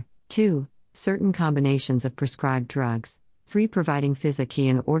before, 2. Certain combinations of prescribed drugs, 3. Providing physicky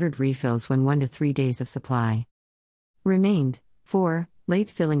and ordered refills when 1 to 3 days of supply remained, 4.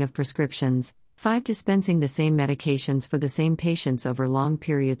 Late filling of prescriptions, 5. Dispensing the same medications for the same patients over long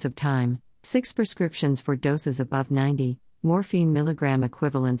periods of time, 6. Prescriptions for doses above 90 morphine milligram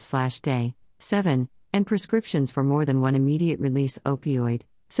equivalent/day, 7. And prescriptions for more than one immediate release opioid,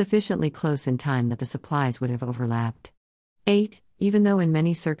 sufficiently close in time that the supplies would have overlapped. 8. Even though in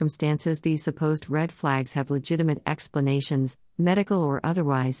many circumstances these supposed red flags have legitimate explanations, medical or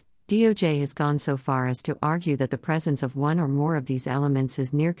otherwise, DOJ has gone so far as to argue that the presence of one or more of these elements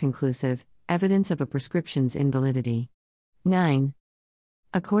is near conclusive evidence of a prescription's invalidity. 9.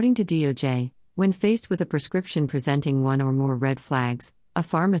 According to DOJ, when faced with a prescription presenting one or more red flags, a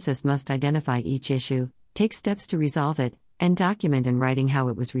pharmacist must identify each issue, take steps to resolve it, and document in writing how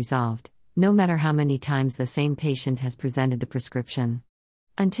it was resolved, no matter how many times the same patient has presented the prescription.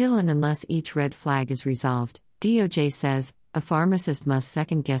 Until and unless each red flag is resolved, DOJ says, a pharmacist must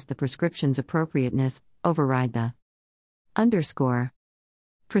second-guess the prescription's appropriateness, override the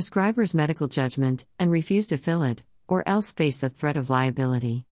prescriber's medical judgment, and refuse to fill it, or else face the threat of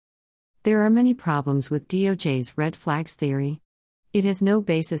liability. There are many problems with DOJ's red flags theory. It has no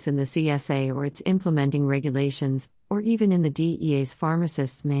basis in the CSA or its implementing regulations, or even in the DEA's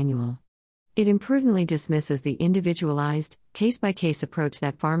pharmacist's manual. It imprudently dismisses the individualized, case-by-case approach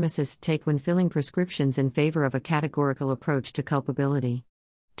that pharmacists take when filling prescriptions in favor of a categorical approach to culpability.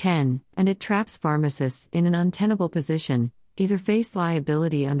 10. And it traps pharmacists in an untenable position: either face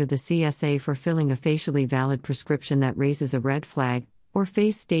liability under the CSA for filling a facially valid prescription that raises a red flag, or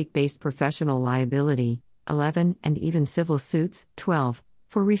face state-based professional liability, 11, and even civil suits, 12,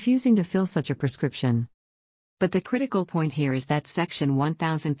 for refusing to fill such a prescription. But the critical point here is that Section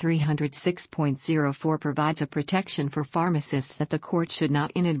 1306.04 provides a protection for pharmacists that the court should not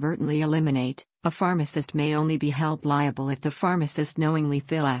inadvertently eliminate. A pharmacist may only be held liable if the pharmacist knowingly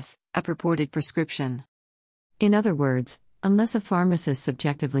fills a purported prescription. In other words, unless a pharmacist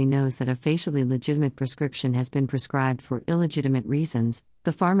subjectively knows that a facially legitimate prescription has been prescribed for illegitimate reasons,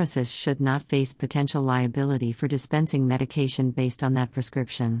 the pharmacist should not face potential liability for dispensing medication based on that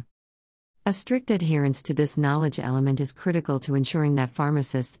prescription. A strict adherence to this knowledge element is critical to ensuring that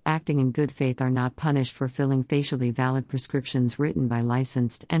pharmacists acting in good faith are not punished for filling facially valid prescriptions written by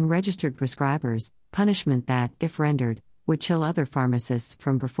licensed and registered prescribers, punishment that, if rendered, would chill other pharmacists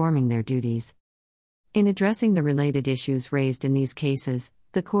from performing their duties. In addressing the related issues raised in these cases,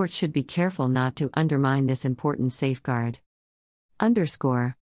 the court should be careful not to undermine this important safeguard.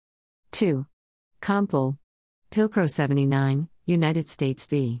 2. Compl. Pilcrow 79, United States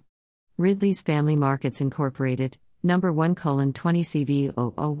v. Ridley's Family Markets Incorporated, No. 1:20 CV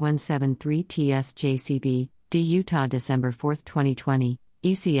 00173 TSJCB, D. Utah, December 4, 2020,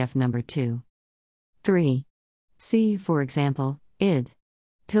 ECF number 2. 3. C. For example, id.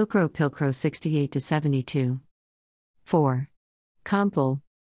 Pilcrow 68 to 72. 4. Compl.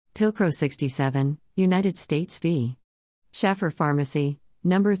 Pilcrow 67, United States v. Schaffer Pharmacy,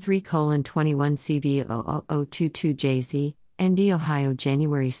 number 3:21 CV 00022JZ, ND, Ohio,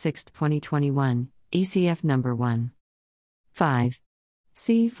 January 6, 2021, ECF number 1. 5.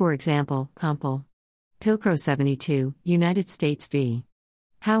 C. For example, Compl. Pilcrow 72, United States v.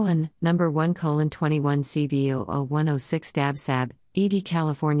 Howen, number 1:21 CV 00106 DAB/SAB, ED,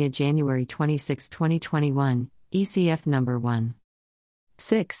 California, January 26, 2021, ECF number 1.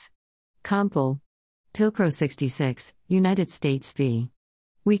 6. Compl. Pilcrow 66, United States v.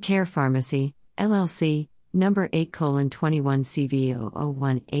 We Care Pharmacy, LLC, number 8:21 CV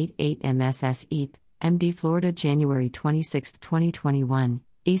 00188 MSS EAP, MD, Florida, January 26, 2021,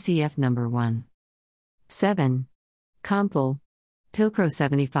 ECF number 1. 7. Compl. Pilcrow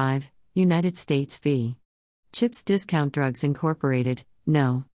 75, United States v. Chips Discount Drugs Incorporated,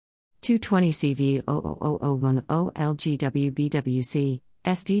 No. 220 CV 00010 LGWBWC,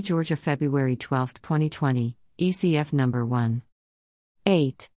 SD, Georgia, February 12, 2020, ECF number 1.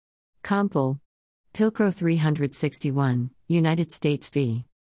 8. Compl. Pilcrow 361, United States v.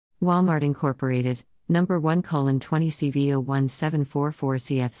 Walmart Incorporated, number 1:20 CV 01744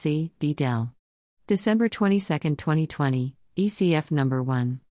 CFC, D. Dell. December 22, 2020, ECF number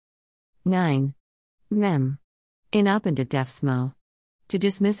 1. 9. Mem. In Appended Defsmo. To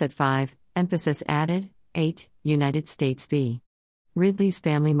dismiss at 5, emphasis added. 8. United States v. Ridley's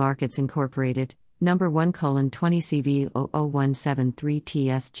Family Markets Incorporated, number 1:20 CV 00173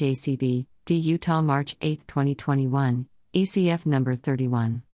 TSJCB, D. Utah, March 8, 2021, ECF number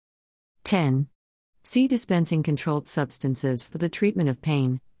 31. 10. C. Dispensing Controlled Substances for the Treatment of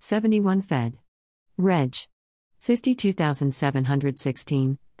Pain, 71 Fed. Reg.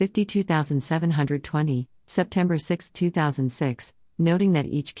 52716, 52720, September 6, 2006, noting that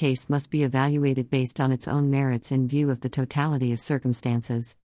each case must be evaluated based on its own merits in view of the totality of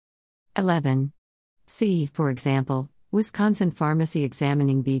circumstances. 11. C. For example, Wisconsin Pharmacy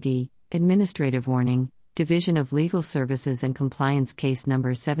Examining BD, Administrative Warning, Division of Legal Services and Compliance Case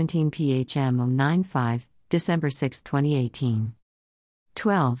Number 17 PHM 095, December 6, 2018.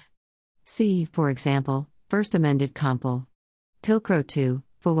 12. C. For example, First Amended Compl. Pilcrow 2,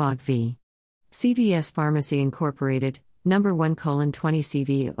 Fawag v. CVS Pharmacy Incorporated, number 1:20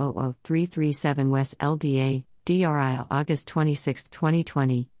 CV 00337 West LDA, DRI, August 26,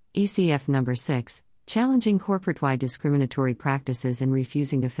 2020, ECF number 6, challenging corporate-wide discriminatory practices in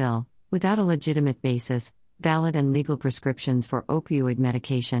refusing to fill, without a legitimate basis, valid and legal prescriptions for opioid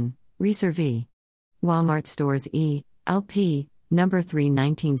medication, Reser v. Walmart Stores E. LP, number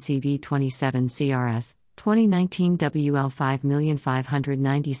 319 CV 27 CRS, 2019 WL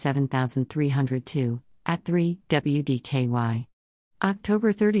 5597302, at 3, WDKY.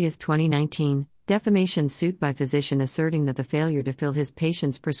 October 30, 2019, defamation suit by physician asserting that the failure to fill his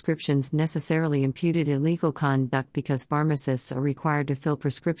patient's prescriptions necessarily imputed illegal conduct because pharmacists are required to fill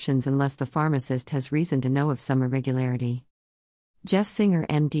prescriptions unless the pharmacist has reason to know of some irregularity. Jeff Singer,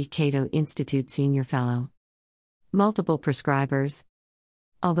 MD, Cato Institute Senior Fellow. Multiple prescribers.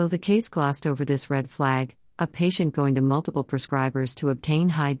 Although the case glossed over this red flag, a patient going to multiple prescribers to obtain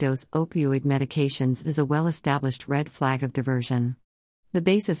high-dose opioid medications is a well-established red flag of diversion. The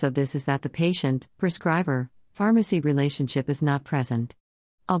basis of this is that the patient-prescriber-pharmacy relationship is not present.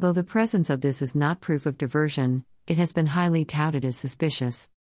 Although the presence of this is not proof of diversion, it has been highly touted as suspicious.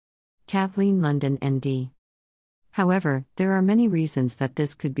 Kathleen London, MD. However, there are many reasons that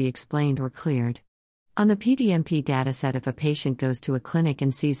this could be explained or cleared. On the PDMP dataset, if a patient goes to a clinic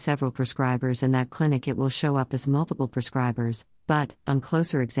and sees several prescribers in that clinic, it will show up as multiple prescribers, but, on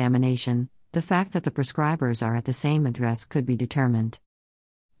closer examination, the fact that the prescribers are at the same address could be determined.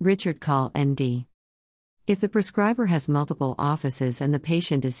 Richard Call, MD. If the prescriber has multiple offices and the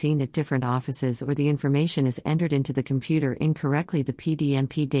patient is seen at different offices or the information is entered into the computer incorrectly, the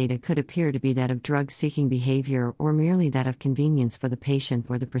PDMP data could appear to be that of drug-seeking behavior or merely that of convenience for the patient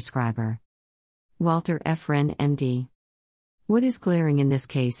or the prescriber. Walter F. Wren, MD. What is glaring in this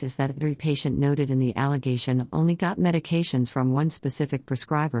case is that every patient noted in the allegation only got medications from one specific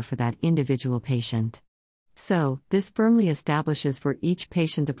prescriber for that individual patient. So, this firmly establishes for each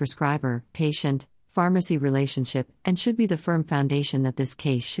patient the prescriber-patient-pharmacy relationship and should be the firm foundation that this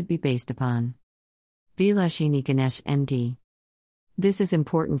case should be based upon. Vilashini Ganesh, MD. This is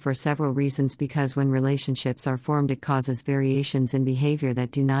important for several reasons because when relationships are formed, it causes variations in behavior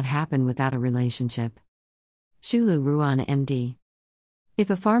that do not happen without a relationship. Shulu Ruan, MD. If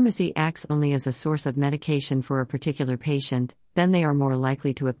a pharmacy acts only as a source of medication for a particular patient, then they are more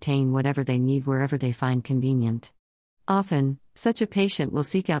likely to obtain whatever they need wherever they find convenient. Often, such a patient will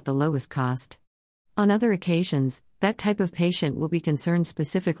seek out the lowest cost. On other occasions, that type of patient will be concerned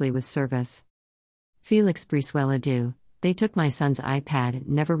specifically with service. Felix Brizuela. They took my son's iPad,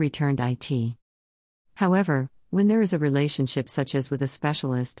 never returned it. However, when there is a relationship such as with a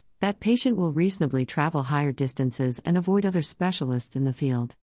specialist, that patient will reasonably travel higher distances and avoid other specialists in the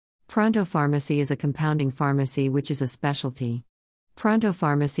field. Pronto Pharmacy is a compounding pharmacy which is a specialty. Pronto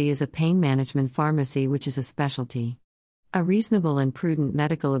Pharmacy is a pain management pharmacy which is a specialty. A reasonable and prudent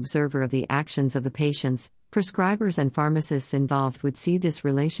medical observer of the actions of the patients, prescribers and pharmacists involved would see this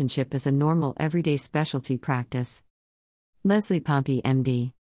relationship as a normal everyday specialty practice. Leslie Pompey,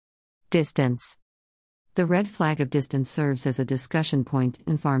 MD. Distance. The red flag of distance serves as a discussion point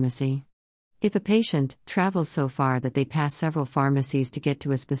in pharmacy. If a patient travels so far that they pass several pharmacies to get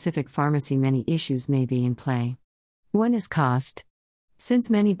to a specific pharmacy, many issues may be in play. One is cost. Since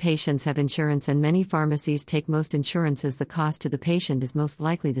many patients have insurance and many pharmacies take most insurances, the cost to the patient is most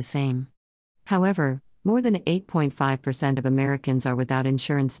likely the same. However, more than 8.5% of Americans are without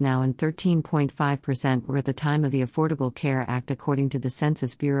insurance now, and 13.5% were at the time of the Affordable Care Act, according to the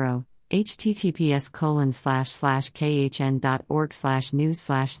Census Bureau.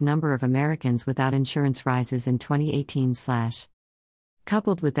 https://khn.org/news/number of Americans without insurance rises in 2018.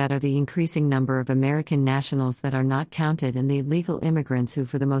 Coupled with that are the increasing number of American nationals that are not counted, and the illegal immigrants who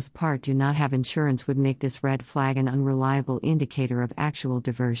for the most part do not have insurance would make this red flag an unreliable indicator of actual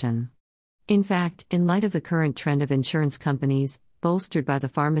diversion. In fact, in light of the current trend of insurance companies, bolstered by the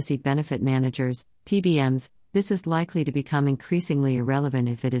pharmacy benefit managers, PBMs, this is likely to become increasingly irrelevant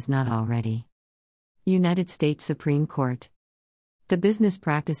if it is not already. United States Supreme Court. The business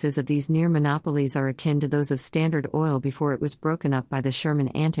practices of these near monopolies are akin to those of Standard Oil before it was broken up by the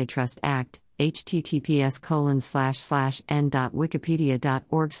Sherman Antitrust Act.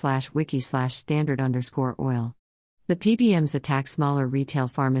 https://n.wikipedia.org/wiki/standard_oil. The PBMs attack smaller retail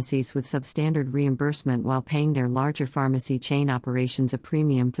pharmacies with substandard reimbursement while paying their larger pharmacy chain operations a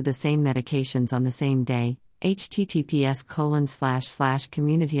premium for the same medications on the same day.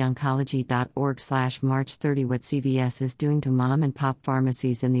 https://communityoncology.org/March 30. What CVS is doing to mom and pop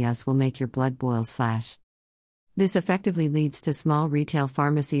pharmacies in the US will make your blood boil. This effectively leads to small retail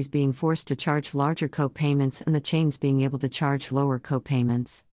pharmacies being forced to charge larger co-payments and the chains being able to charge lower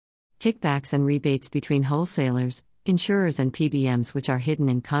co-payments. Kickbacks and rebates between wholesalers, insurers and PBMs, which are hidden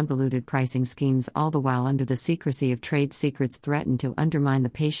in convoluted pricing schemes all the while under the secrecy of trade secrets, threaten to undermine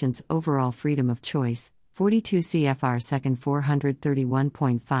the patient's overall freedom of choice. 42 CFR Second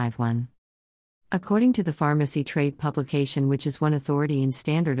 431.51. According to the Pharmacy Trade publication, which is one authority in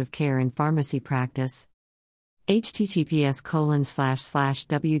standard of care in pharmacy practice,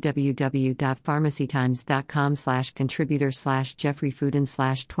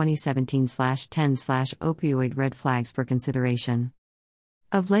 https://www.pharmacytimes.com/contributor/jeffreyfuden/2017/10/opioid red flags for consideration.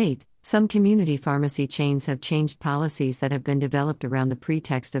 Of late, some community pharmacy chains have changed policies that have been developed around the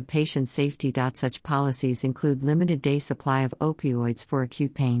pretext of patient safety. Such policies include limited day supply of opioids for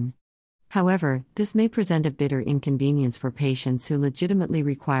acute pain. However, this may present a bitter inconvenience for patients who legitimately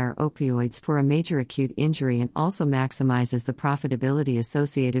require opioids for a major acute injury, and also maximizes the profitability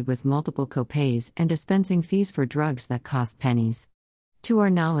associated with multiple copays and dispensing fees for drugs that cost pennies. To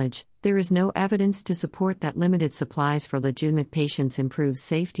our knowledge, there is no evidence to support that limited supplies for legitimate patients improve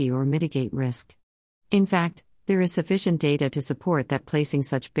safety or mitigate risk. In fact, there is sufficient data to support that placing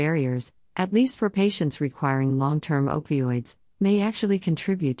such barriers, at least for patients requiring long-term opioids, may actually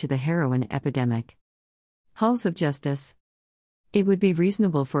contribute to the heroin epidemic. Halls of Justice. It would be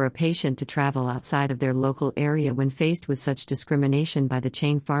reasonable for a patient to travel outside of their local area when faced with such discrimination by the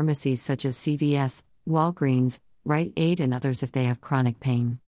chain pharmacies such as CVS, Walgreens, Rite Aid and others if they have chronic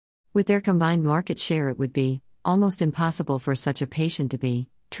pain. With their combined market share, it would be almost impossible for such a patient to be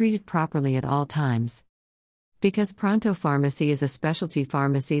treated properly at all times. Because Pronto Pharmacy is a specialty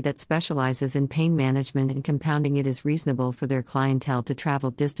pharmacy that specializes in pain management and compounding, it is reasonable for their clientele to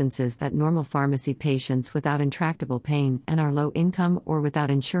travel distances that normal pharmacy patients without intractable pain and are low income or without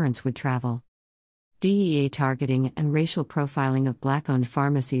insurance would travel. DEA targeting and racial profiling of Black-owned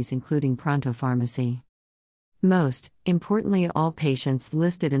pharmacies, including Pronto Pharmacy. Most, importantly, all patients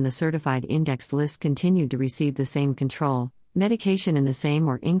listed in the certified index list continued to receive the same control, medication in the same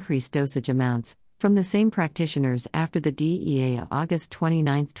or increased dosage amounts, from the same practitioners after the DEA August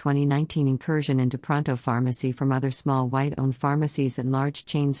 29, 2019 incursion into Pronto Pharmacy from other small white-owned pharmacies and large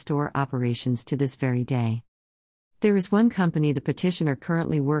chain store operations to this very day. There is one company the petitioner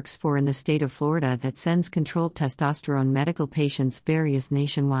currently works for in the state of Florida that sends controlled testosterone medical patients various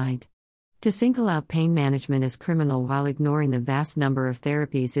nationwide. To single out pain management as criminal while ignoring the vast number of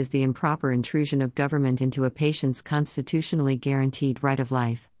therapies is the improper intrusion of government into a patient's constitutionally guaranteed right of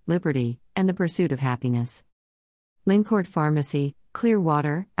life, liberty, and the pursuit of happiness. Lincourt Pharmacy,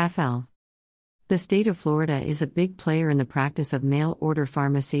 Clearwater, FL. The state of Florida is a big player in the practice of mail-order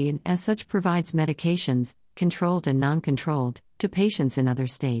pharmacy and as such provides medications, controlled and non-controlled, to patients in other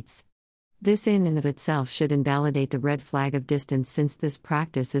states. This in and of itself should invalidate the red flag of distance since this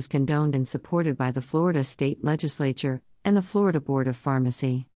practice is condoned and supported by the Florida State Legislature and the Florida Board of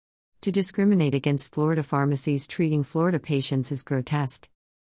Pharmacy. To discriminate against Florida pharmacies treating Florida patients is grotesque.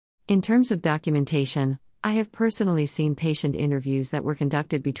 In terms of documentation, I have personally seen patient interviews that were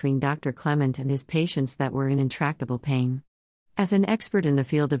conducted between Dr. Clement and his patients that were in intractable pain. As an expert in the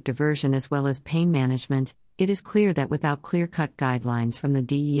field of diversion as well as pain management, it is clear that without clear-cut guidelines from the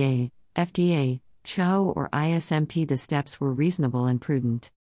DEA, FDA, WHO or ISMP the steps were reasonable and prudent.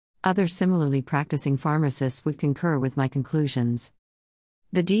 Other similarly practicing pharmacists would concur with my conclusions.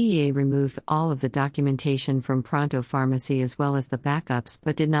 The DEA removed all of the documentation from Pronto Pharmacy as well as the backups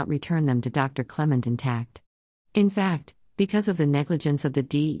but did not return them to Dr. Clement intact. In fact, because of the negligence of the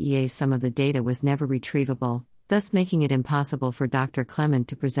DEA some of the data was never retrievable, thus making it impossible for Dr. Clement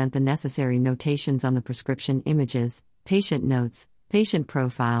to present the necessary notations on the prescription images, patient notes, patient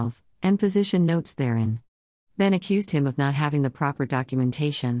profiles, and physician notes therein. Then accused him of not having the proper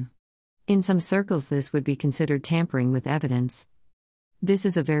documentation. In some circles this would be considered tampering with evidence. This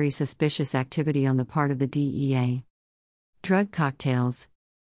is a very suspicious activity on the part of the DEA. Drug cocktails.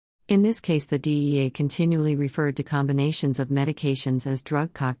 In this case the DEA continually referred to combinations of medications as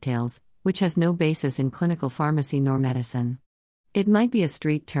drug cocktails, which has no basis in clinical pharmacy nor medicine. It might be a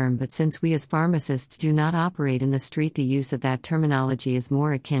street term but since we as pharmacists do not operate in the street the use of that terminology is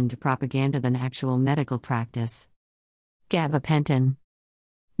more akin to propaganda than actual medical practice. Gabapentin.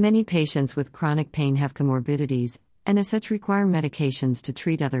 Many patients with chronic pain have comorbidities, and as such require medications to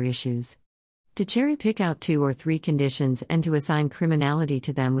treat other issues. To cherry-pick out 2 or 3 conditions and to assign criminality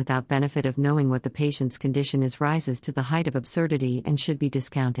to them without benefit of knowing what the patient's condition is rises to the height of absurdity and should be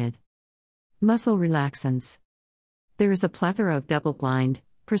discounted. Muscle relaxants. There is a plethora of double-blind,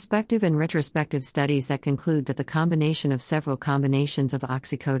 prospective and retrospective studies that conclude that the combination of several combinations of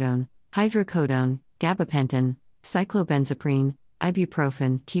oxycodone, hydrocodone, gabapentin, cyclobenzaprine,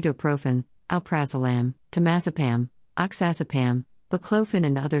 ibuprofen, ketoprofen, alprazolam, temazepam, oxazepam, baclofen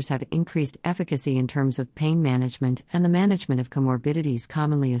and others have increased efficacy in terms of pain management and the management of comorbidities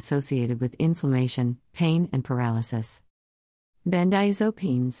commonly associated with inflammation, pain and paralysis.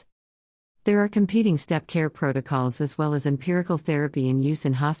 Benzodiazepines. There are competing step care protocols as well as empirical therapy in use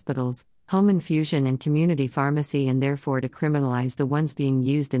in hospitals, home infusion and community pharmacy and therefore to criminalize the ones being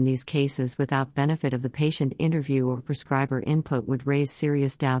used in these cases without benefit of the patient interview or prescriber input would raise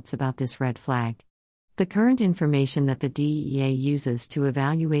serious doubts about this red flag. The current information that the DEA uses to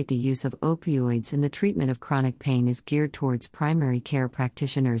evaluate the use of opioids in the treatment of chronic pain is geared towards primary care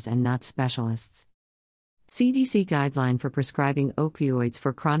practitioners and not specialists. CDC Guideline for Prescribing Opioids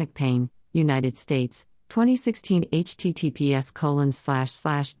for Chronic Pain, United States, 2016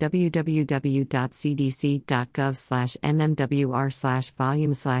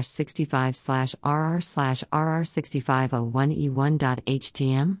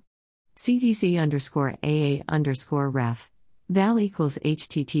 CDC_AA_ref. Val equals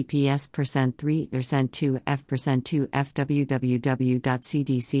https://2f%2f%2f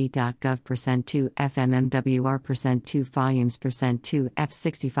www.cdc.gov%2 fmmbwr%2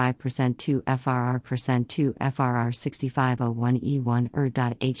 f65%2 frr%2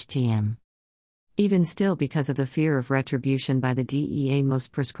 frr6501e1er.htm. Even still, because of the fear of retribution by the DEA,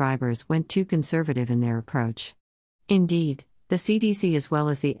 most prescribers went too conservative in their approach. Indeed, the CDC as well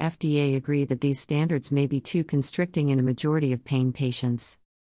as the FDA agree that these standards may be too constricting in a majority of pain patients.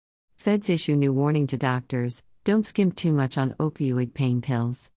 Feds issue new warning to doctors: don't skimp too much on opioid pain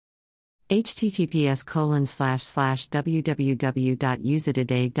pills.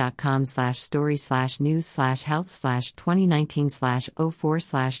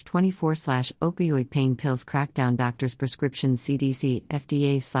 pain pills crackdown doctors prescription CDC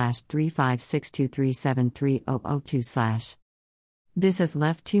FDA/35623730002/. This has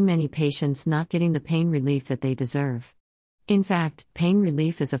left too many patients not getting the pain relief that they deserve. In fact, pain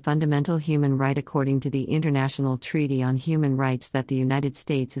relief is a fundamental human right according to the International Treaty on Human Rights that the United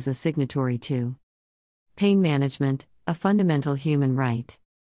States is a signatory to. Pain management, a fundamental human right.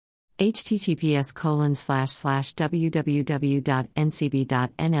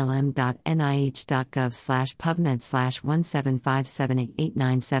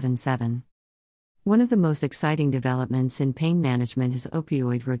 One of the most exciting developments in pain management is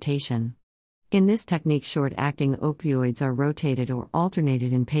opioid rotation. In this technique, short-acting opioids are rotated or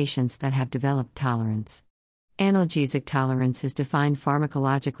alternated in patients that have developed tolerance. Analgesic tolerance is defined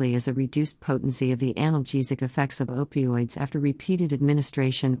pharmacologically as a reduced potency of the analgesic effects of opioids after repeated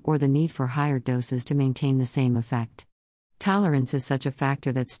administration or the need for higher doses to maintain the same effect. Tolerance is such a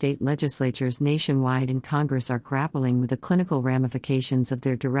factor that state legislatures nationwide and Congress are grappling with the clinical ramifications of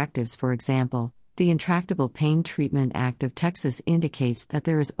their directives. For example, the Intractable Pain Treatment Act of Texas indicates that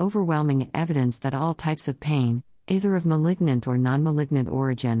there is overwhelming evidence that all types of pain, either of malignant or non-malignant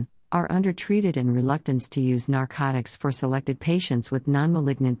origin, are undertreated, and reluctance to use narcotics for selected patients with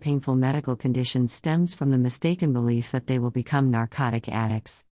non-malignant painful medical conditions stems from the mistaken belief that they will become narcotic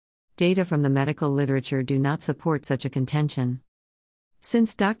addicts. Data from the medical literature do not support such a contention.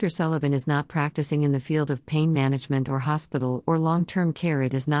 Since Dr. Sullivan is not practicing in the field of pain management or hospital or long-term care,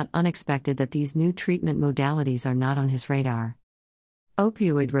 it is not unexpected that these new treatment modalities are not on his radar.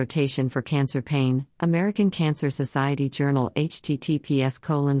 Opioid rotation for cancer pain, American Cancer Society Journal,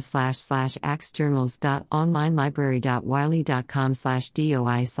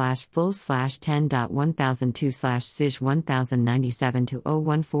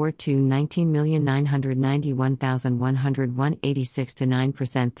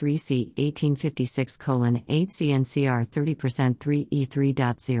 3C1856:8 CNCR 30%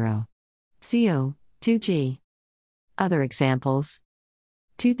 3E3.0. CO 2G. Other examples: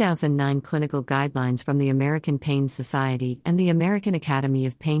 2009 Clinical Guidelines from the American Pain Society and the American Academy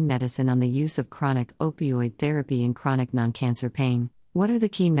of Pain Medicine on the use of chronic opioid therapy in chronic non-cancer pain. What are the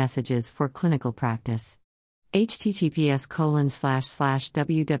key messages for clinical practice?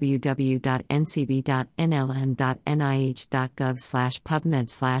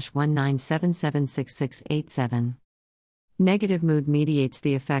 Negative mood mediates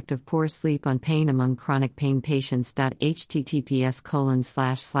the effect of poor sleep on pain among chronic pain patients.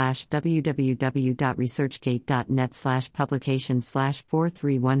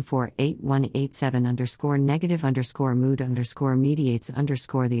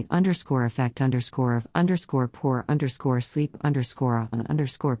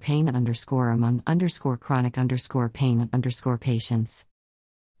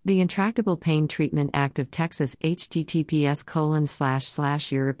 The Intractable Pain Treatment Act of Texas,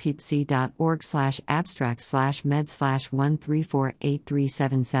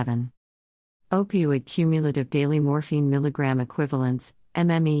 https://europepc.org/abstract/med/1348377. Opioid cumulative daily morphine milligram equivalents,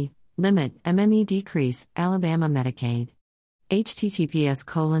 MME, limit, MME decrease, Alabama Medicaid.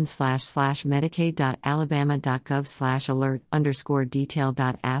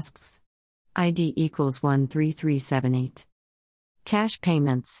 https://medicaid.alabama.gov/alert_detail.asks. ID equals 13378. Cash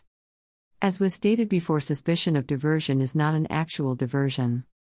payments. As was stated before, suspicion of diversion is not an actual diversion.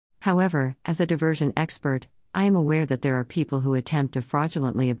 However, as a diversion expert, I am aware that there are people who attempt to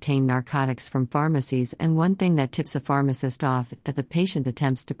fraudulently obtain narcotics from pharmacies, and one thing that tips a pharmacist off is that the patient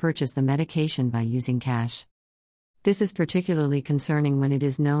attempts to purchase the medication by using cash. This is particularly concerning when it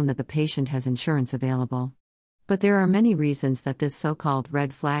is known that the patient has insurance available. But there are many reasons that this so-called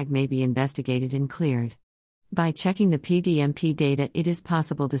red flag may be investigated and cleared. By checking the PDMP data, it is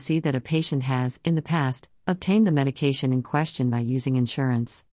possible to see that a patient has, in the past, obtained the medication in question by using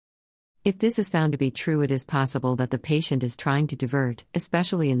insurance. If this is found to be true, it is possible that the patient is trying to divert,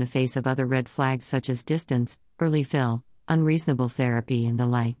 especially in the face of other red flags such as distance, early fill, unreasonable therapy, and the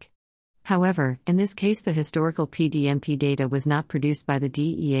like. However, in this case, the historical PDMP data was not produced by the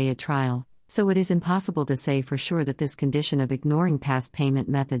DEA at trial, so it is impossible to say for sure that this condition of ignoring past payment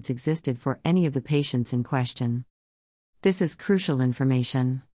methods existed for any of the patients in question. This is crucial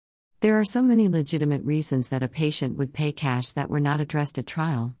information. There are so many legitimate reasons that a patient would pay cash that were not addressed at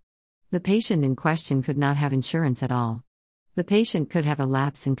trial. The patient in question could not have insurance at all. The patient could have a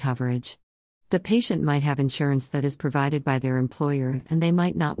lapse in coverage. The patient might have insurance that is provided by their employer, and they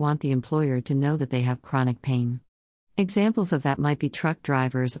might not want the employer to know that they have chronic pain. Examples of that might be truck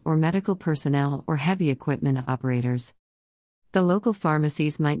drivers or medical personnel or heavy equipment operators. The local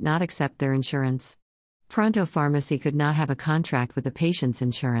pharmacies might not accept their insurance. Pronto Pharmacy could not have a contract with the patient's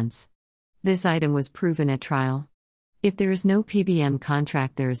insurance. This item was proven at trial. If there is no PBM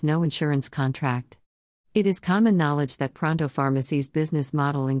contract, there is no insurance contract. It is common knowledge that Pronto Pharmacy's business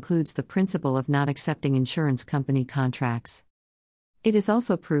model includes the principle of not accepting insurance company contracts. It is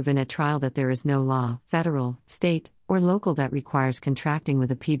also proven at trial that there is no law, federal, state, or local, that requires contracting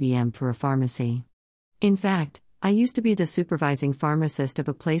with a PBM for a pharmacy. In fact, I used to be the supervising pharmacist of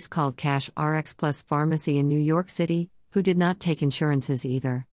a place called Cash RX Plus Pharmacy in New York City, who did not take insurances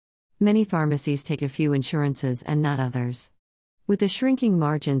either. Many pharmacies take a few insurances and not others. With the shrinking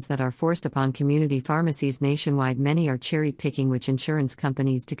margins that are forced upon community pharmacies nationwide, many are cherry-picking which insurance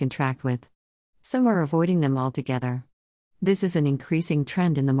companies to contract with. Some are avoiding them altogether. This is an increasing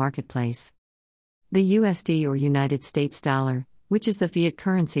trend in the marketplace. The USD or United States dollar, which is the fiat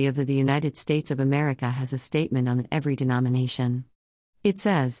currency of the United States of America, has a statement on every denomination. It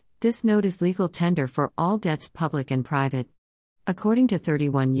says, "This note is legal tender for all debts public and private." According to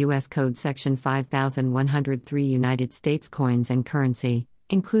 31 U.S. Code Section 5103, United States coins and currency,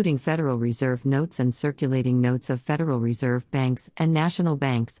 including Federal Reserve notes and circulating notes of Federal Reserve banks and national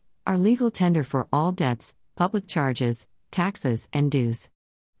banks, are legal tender for all debts, public charges, taxes, and dues.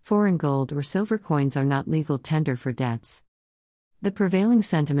 Foreign gold or silver coins are not legal tender for debts. The prevailing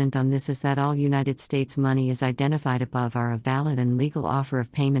sentiment on this is that all United States money is identified above are a valid and legal offer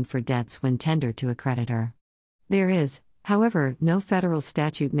of payment for debts when tendered to a creditor. There is, however, no federal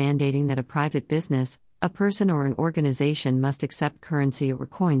statute mandating that a private business, a person or an organization must accept currency or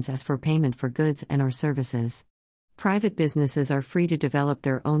coins as for payment for goods and/or services. Private businesses are free to develop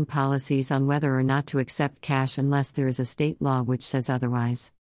their own policies on whether or not to accept cash unless there is a state law which says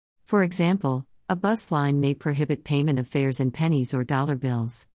otherwise. For example, a bus line may prohibit payment of fares in pennies or dollar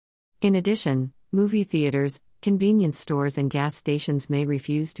bills. In addition, movie theaters, convenience stores, and gas stations may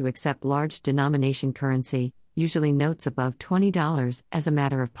refuse to accept large denomination currency, usually notes above $20, as a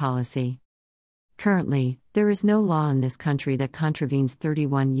matter of policy. Currently, there is no law in this country that contravenes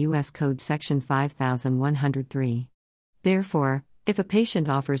 31 U.S. Code Section 5103. Therefore, if a patient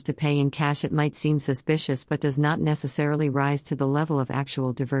offers to pay in cash, it might seem suspicious but does not necessarily rise to the level of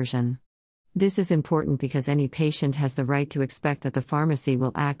actual diversion. This is important because any patient has the right to expect that the pharmacy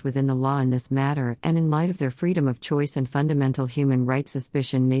will act within the law in this matter, and in light of their freedom of choice and fundamental human rights,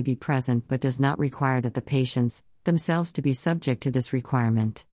 suspicion may be present but does not require that the patients themselves to be subject to this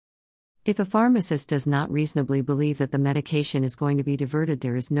requirement. If a pharmacist does not reasonably believe that the medication is going to be diverted,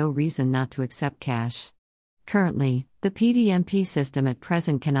 there is no reason not to accept cash. Currently, the PDMP system at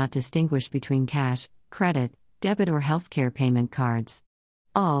present cannot distinguish between cash, credit, debit, or healthcare payment cards.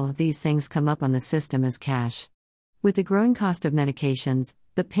 All of these things come up on the system as cash. With the growing cost of medications,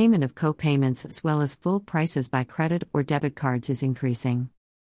 the payment of co-payments as well as full prices by credit or debit cards is increasing.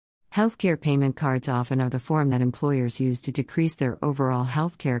 Healthcare payment cards often are the form that employers use to decrease their overall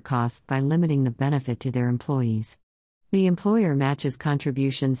healthcare costs by limiting the benefit to their employees. The employer matches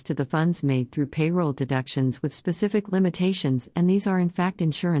contributions to the funds made through payroll deductions with specific limitations, and these are in fact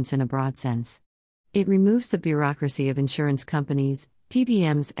insurance in a broad sense. It removes the bureaucracy of insurance companies,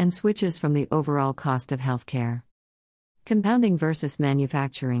 PBMs, and switches from the overall cost of healthcare. Compounding versus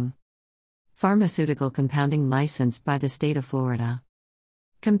manufacturing. Pharmaceutical compounding licensed by the state of Florida.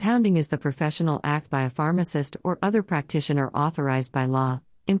 Compounding is the professional act by a pharmacist or other practitioner authorized by law,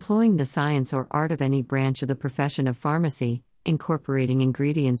 employing the science or art of any branch of the profession of pharmacy, incorporating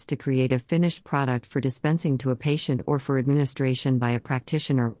ingredients to create a finished product for dispensing to a patient or for administration by a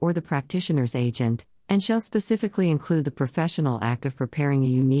practitioner or the practitioner's agent, and shall specifically include the professional act of preparing a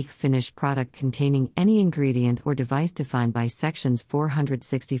unique finished product containing any ingredient or device defined by sections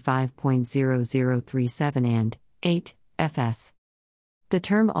 465.0037 and 8 FS. The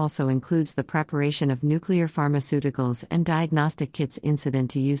term also includes the preparation of nuclear pharmaceuticals and diagnostic kits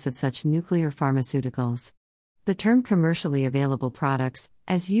incident to use of such nuclear pharmaceuticals. The term commercially available products,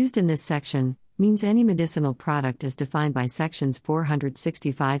 as used in this section, means any medicinal product as defined by sections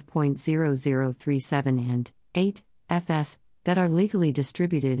 465.0037 and 8 FS that are legally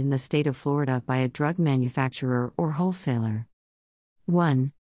distributed in the state of Florida by a drug manufacturer or wholesaler.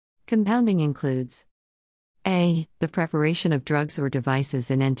 1. Compounding includes a. The preparation of drugs or devices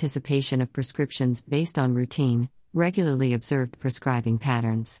in anticipation of prescriptions based on routine, regularly observed prescribing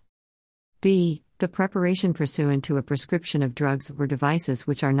patterns. B. The preparation pursuant to a prescription of drugs or devices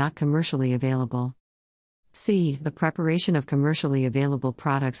which are not commercially available. C. The preparation of commercially available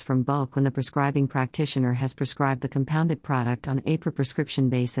products from bulk when the prescribing practitioner has prescribed the compounded product on a per-prescription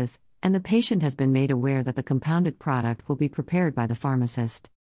basis, and the patient has been made aware that the compounded product will be prepared by the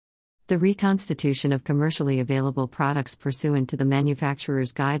pharmacist. The reconstitution of commercially available products pursuant to the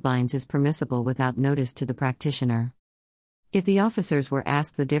manufacturer's guidelines is permissible without notice to the practitioner. If the officers were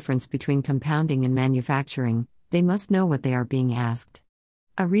asked the difference between compounding and manufacturing, they must know what they are being asked.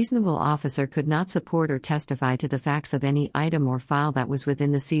 A reasonable officer could not support or testify to the facts of any item or file that was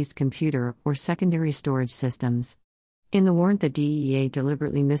within the seized computer or secondary storage systems. In the warrant, the DEA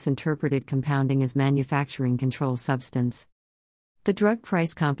deliberately misinterpreted compounding as manufacturing controlled substance. The Drug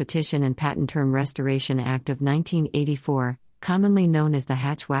Price Competition and Patent Term Restoration Act of 1984, commonly known as the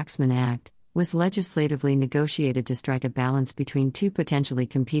Hatch-Waxman Act, was legislatively negotiated to strike a balance between two potentially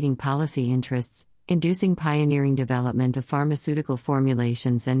competing policy interests, inducing pioneering development of pharmaceutical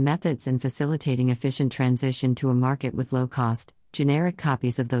formulations and methods and facilitating efficient transition to a market with low-cost, generic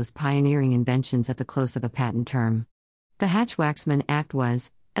copies of those pioneering inventions at the close of a patent term. The Hatch-Waxman Act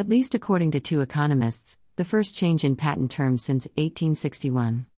was, at least according to two economists, the first change in patent terms since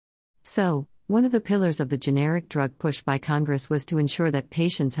 1861. So, one of the pillars of the generic drug push by Congress was to ensure that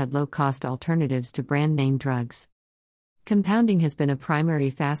patients had low-cost alternatives to brand-name drugs. Compounding has been a primary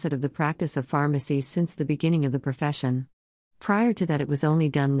facet of the practice of pharmacy since the beginning of the profession. Prior to that, it was only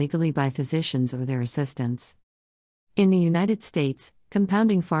done legally by physicians or their assistants. In the United States,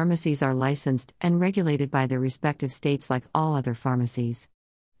 compounding pharmacies are licensed and regulated by their respective states like all other pharmacies.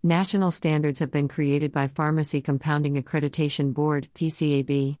 National standards have been created by Pharmacy Compounding Accreditation Board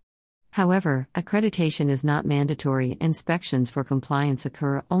 (PCAB). However, accreditation is not mandatory. Inspections for compliance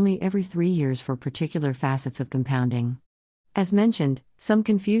occur only every 3 years for particular facets of compounding. As mentioned, some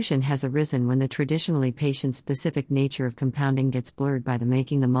confusion has arisen when the traditionally patient-specific nature of compounding gets blurred by the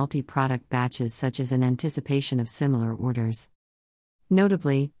making the multi-product batches, such as in anticipation of similar orders.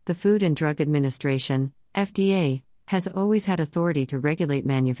 Notably, the Food and Drug Administration, FDA, has always had authority to regulate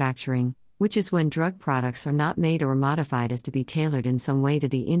manufacturing, which is when drug products are not made or modified as to be tailored in some way to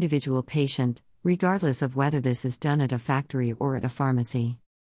the individual patient, regardless of whether this is done at a factory or at a pharmacy.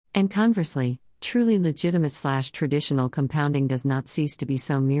 And conversely, truly legitimate/traditional compounding does not cease to be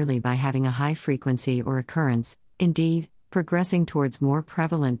so merely by having a high frequency or occurrence. Indeed, progressing towards more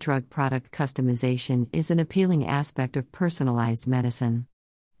prevalent drug product customization is an appealing aspect of personalized medicine.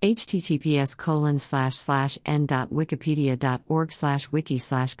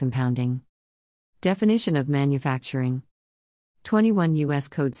 https://n.wikipedia.org/wiki/compounding. Definition of manufacturing. 21 U.S.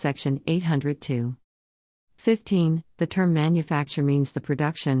 Code Section 802. 15. The term manufacture means the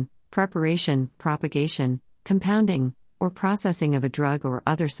production, preparation, propagation, compounding, or processing of a drug or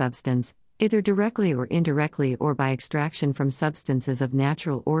other substance, either directly or indirectly or by extraction from substances of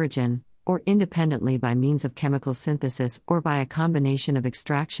natural origin, or independently by means of chemical synthesis or by a combination of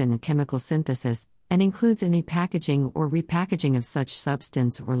extraction and chemical synthesis, and includes any packaging or repackaging of such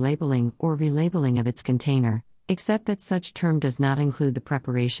substance or labeling or relabeling of its container, except that such term does not include the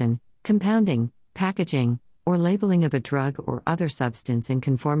preparation, compounding, packaging, or labeling of a drug or other substance in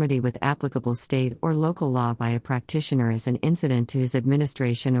conformity with applicable state or local law by a practitioner as an incident to his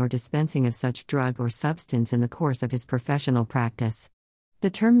administration or dispensing of such drug or substance in the course of his professional practice. The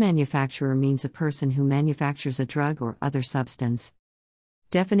term manufacturer means a person who manufactures a drug or other substance.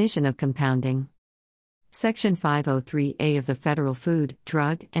 Definition of compounding. Section 503A of the Federal Food,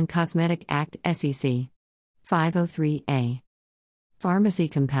 Drug, and Cosmetic Act (SEC). 503A. Pharmacy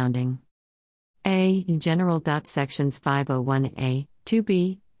compounding. A. In general. Sections 501A,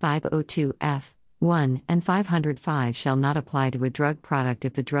 2B, 502F, 1, and 505 shall not apply to a drug product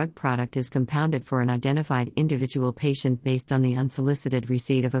if the drug product is compounded for an identified individual patient based on the unsolicited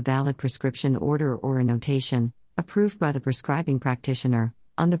receipt of a valid prescription order or a notation, approved by the prescribing practitioner,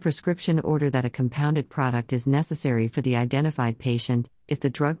 on the prescription order that a compounded product is necessary for the identified patient, if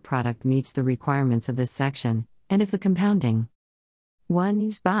the drug product meets the requirements of this section, and if the compounding 1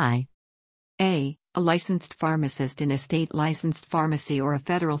 is by a licensed pharmacist in a state-licensed pharmacy or a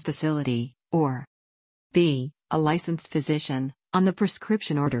federal facility, or b. a licensed physician, on the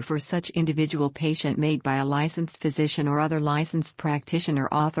prescription order for such individual patient made by a licensed physician or other licensed practitioner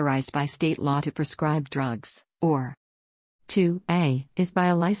authorized by state law to prescribe drugs, or 2a. is by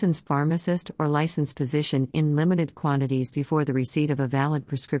a licensed pharmacist or licensed physician in limited quantities before the receipt of a valid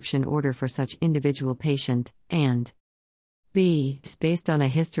prescription order for such individual patient, and b. is based on a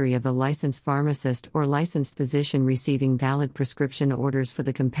history of the licensed pharmacist or licensed physician receiving valid prescription orders for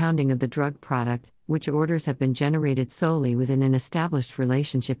the compounding of the drug product, which orders have been generated solely within an established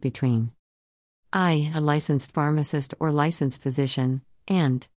relationship between a licensed pharmacist or licensed physician,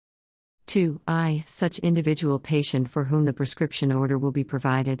 and 2. such individual patient for whom the prescription order will be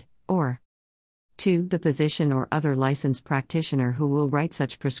provided, or 2. the physician or other licensed practitioner who will write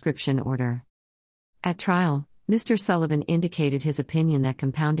such prescription order. At trial, Mr. Sullivan indicated his opinion that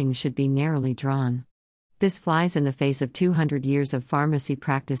compounding should be narrowly drawn. This flies in the face of 200 years of pharmacy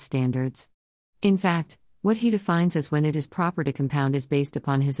practice standards. In fact, what he defines as when it is proper to compound is based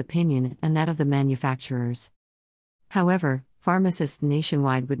upon his opinion and that of the manufacturers. However, pharmacists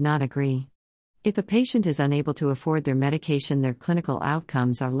nationwide would not agree. If a patient is unable to afford their medication, their clinical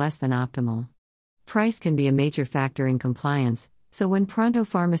outcomes are less than optimal. Price can be a major factor in compliance, so when Pronto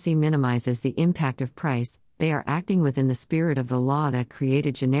Pharmacy minimizes the impact of price, they are acting within the spirit of the law that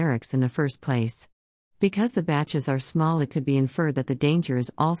created generics in the first place. Because the batches are small, it could be inferred that the danger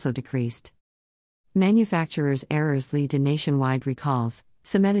is also decreased. Manufacturers' errors lead to nationwide recalls.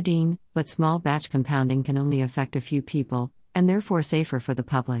 Cimetidine, but small batch compounding can only affect a few people, and therefore safer for the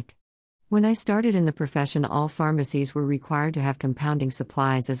public. When I started in the profession, all pharmacies were required to have compounding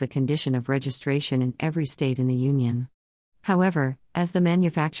supplies as a condition of registration in every state in the Union. However, as the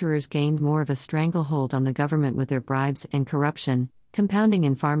manufacturers gained more of a stranglehold on the government with their bribes and corruption, compounding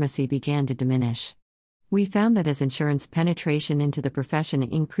in pharmacy began to diminish. We found that as insurance penetration into the profession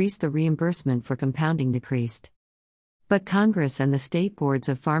increased, the reimbursement for compounding decreased. But Congress and the state boards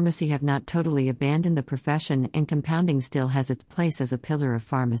of pharmacy have not totally abandoned the profession, and compounding still has its place as a pillar of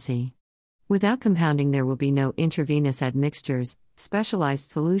pharmacy. Without compounding, there will be no intravenous admixtures,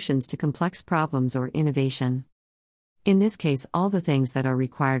 specialized solutions to complex problems, or innovation. In this case, all the things that are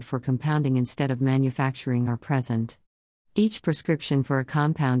required for compounding instead of manufacturing are present. Each prescription for a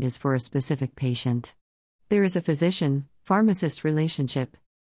compound is for a specific patient. There is a physician-pharmacist relationship.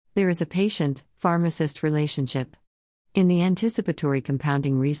 There is a patient-pharmacist relationship. In the anticipatory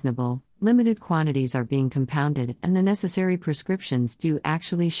compounding, reasonable, limited quantities are being compounded, and the necessary prescriptions do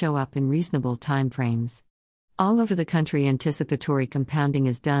actually show up in reasonable time frames. All over the country, anticipatory compounding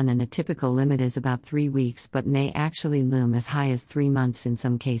is done, and a typical limit is about 3 weeks, but may actually loom as high as 3 months in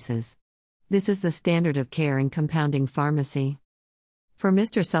some cases. This is the standard of care in compounding pharmacy. For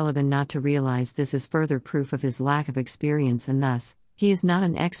Mr. Sullivan not to realize this is further proof of his lack of experience, and thus, he is not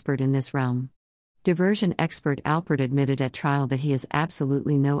an expert in this realm. Diversion expert Alpert admitted at trial that he has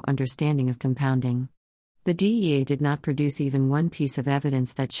absolutely no understanding of compounding. The DEA did not produce even one piece of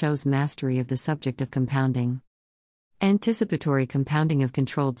evidence that shows mastery of the subject of compounding. Anticipatory compounding of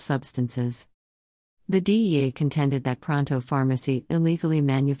controlled substances. The DEA contended that Pronto Pharmacy illegally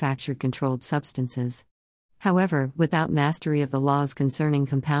manufactured controlled substances. However, without mastery of the laws concerning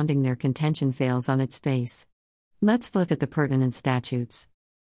compounding, their contention fails on its face. Let's look at the pertinent statutes.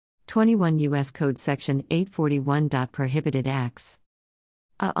 21 U.S. Code Section 841. Prohibited acts.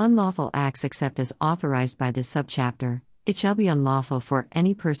 Unlawful acts except as authorized by this subchapter. It shall be unlawful for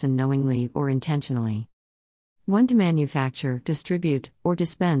any person knowingly or intentionally 1. To manufacture, distribute, or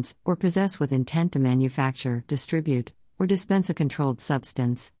dispense, or possess with intent to manufacture, distribute, or dispense a controlled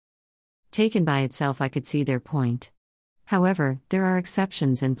substance. Taken by itself, I could see their point. However, there are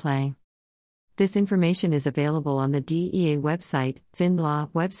exceptions in play. This information is available on the DEA website,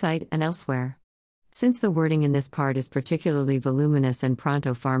 FinLaw website, and elsewhere. Since the wording in this part is particularly voluminous and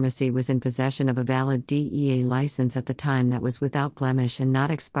Pronto Pharmacy was in possession of a valid DEA license at the time that was without blemish and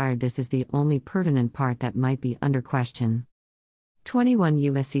not expired, this is the only pertinent part that might be under question. 21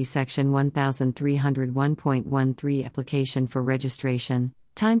 U.S.C. Section 1301.13 Application for registration,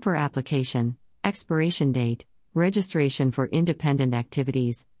 time for application, expiration date, registration for independent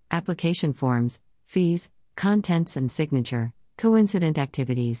activities, application forms, fees, contents and signature, coincident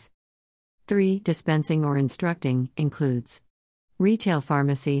activities. 3. Dispensing or instructing, includes retail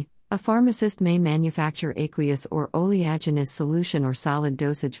pharmacy. A pharmacist may manufacture aqueous or oleaginous solution or solid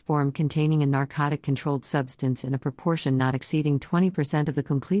dosage form containing a narcotic-controlled substance in a proportion not exceeding 20% of the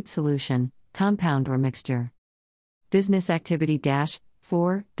complete solution, compound or mixture. Business activity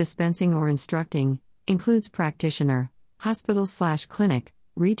 4. Dispensing or instructing, includes practitioner, hospital/clinic,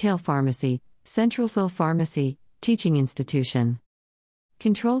 retail pharmacy, central fill pharmacy, teaching institution.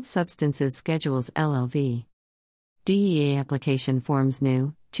 Controlled Substances Schedules LLV. DEA Application Forms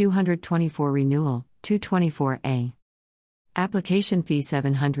New, 224 Renewal, 224A. Application Fee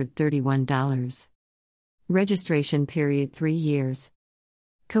 $731. Registration Period 3 years.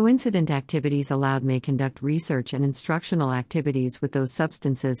 Coincident activities allowed may conduct research and instructional activities with those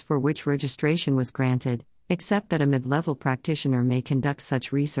substances for which registration was granted, except that a mid-level practitioner may conduct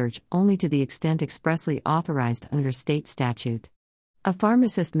such research only to the extent expressly authorized under state statute. A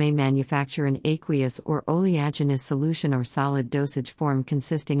pharmacist may manufacture an aqueous or oleaginous solution or solid dosage form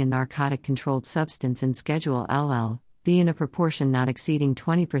consisting a narcotic-controlled substance in Schedule LL-V in a proportion not exceeding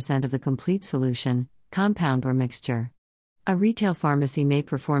 20% of the complete solution, compound or mixture. A retail pharmacy may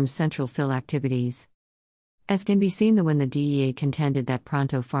perform central fill activities. As can be seen, when the DEA contended that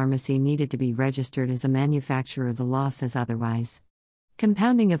Pronto Pharmacy needed to be registered as a manufacturer, the law says otherwise.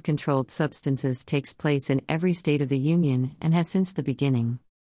 Compounding of controlled substances takes place in every state of the Union and has since the beginning.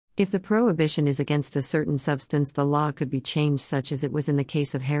 If the prohibition is against a certain substance, the law could be changed, such as it was in the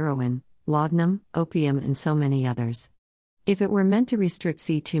case of heroin, laudanum, opium, and so many others. If it were meant to restrict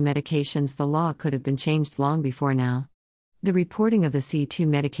C2 medications, the law could have been changed long before now. The reporting of the C2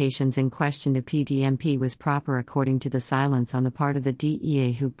 medications in question to PDMP was proper according to the silence on the part of the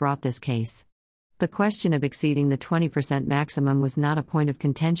DEA who brought this case. The question of exceeding the 20% maximum was not a point of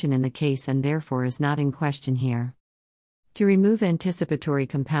contention in the case and therefore is not in question here. To remove anticipatory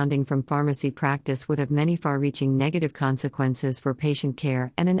compounding from pharmacy practice would have many far-reaching negative consequences for patient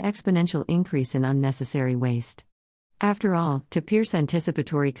care and an exponential increase in unnecessary waste. After all, to pierce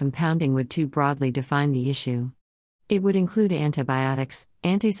anticipatory compounding would too broadly define the issue. It would include antibiotics,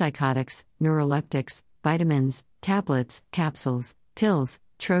 antipsychotics, neuroleptics, vitamins, tablets, capsules, pills,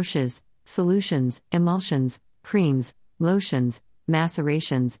 troches, solutions, emulsions, creams, lotions,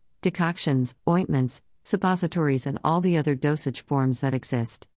 macerations, decoctions, ointments, suppositories, and all the other dosage forms that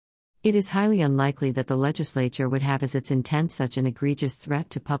exist. It is highly unlikely that the legislature would have as its intent such an egregious threat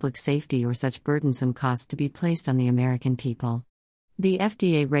to public safety or such burdensome costs to be placed on the American people. The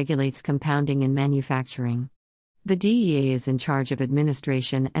FDA regulates compounding in manufacturing. The DEA is in charge of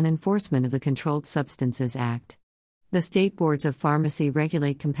administration and enforcement of the Controlled Substances Act. The state boards of pharmacy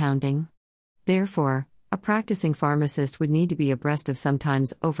regulate compounding. Therefore, a practicing pharmacist would need to be abreast of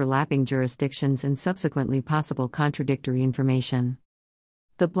sometimes overlapping jurisdictions and subsequently possible contradictory information.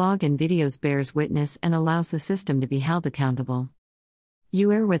 The blog and videos bears witness and allows the system to be held accountable.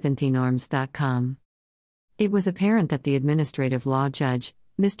 uerwithinthenorms.com. It was apparent that the administrative law judge,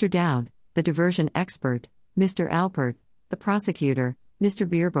 Mr. Dowd, the diversion expert, Mr. Alpert, the prosecutor, Mr.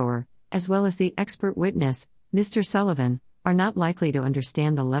 Bierboer, as well as the expert witness, Mr. Sullivan, are not likely to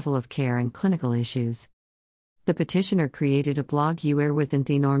understand the level of care and clinical issues. The petitioner created a blog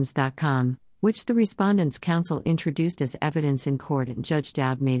uerwithinthenorms.com, which the respondents' counsel introduced as evidence in court, and Judge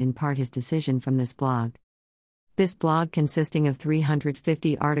Dowd made in part his decision from this blog. This blog, consisting of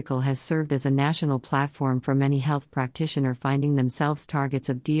 350 articles, has served as a national platform for many health practitioners finding themselves targets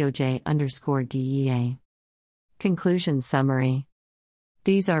of DOJ_DEA. Conclusion summary.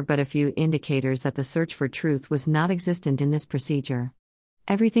 These are but a few indicators that the search for truth was not existent in this procedure.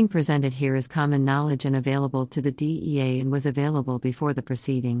 Everything presented here is common knowledge and available to the DEA and was available before the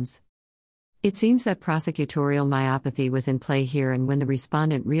proceedings. It seems that prosecutorial myopathy was in play here, and when the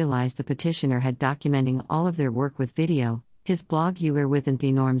respondent realized the petitioner had documenting all of their work with video, his blog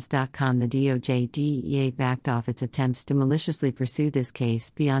uerwithinthenorms.com, the DOJ/DEA backed off its attempts to maliciously pursue this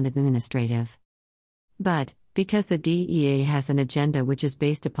case beyond administrative. But, because the DEA has an agenda which is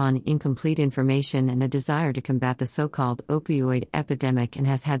based upon incomplete information and a desire to combat the so-called opioid epidemic, and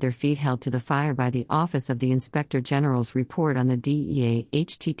has had their feet held to the fire by the Office of the Inspector General's report on the DEA,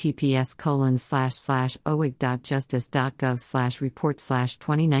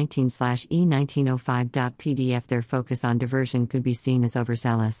 https://oig.justice.gov/report/2019/e1905.pdf, their focus on diversion could be seen as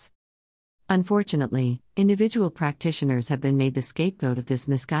overzealous. Unfortunately, individual practitioners have been made the scapegoat of this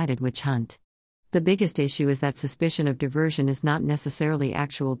misguided witch hunt. The biggest issue is that suspicion of diversion is not necessarily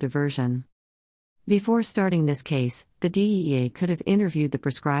actual diversion. Before starting this case, the DEA could have interviewed the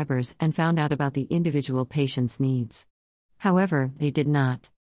prescribers and found out about the individual patient's needs. However, they did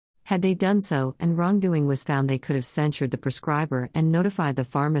not. Had they done so and wrongdoing was found, they could have censured the prescriber and notified the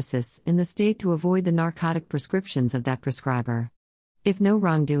pharmacists in the state to avoid the narcotic prescriptions of that prescriber. If no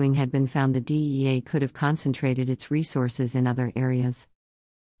wrongdoing had been found, the DEA could have concentrated its resources in other areas.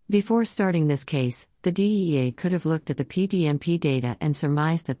 Before starting this case, the DEA could have looked at the PDMP data and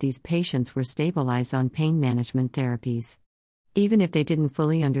surmised that these patients were stabilized on pain management therapies. Even if they didn't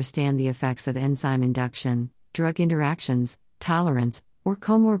fully understand the effects of enzyme induction, drug interactions, tolerance, or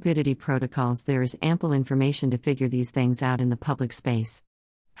comorbidity protocols, there is ample information to figure these things out in the public space.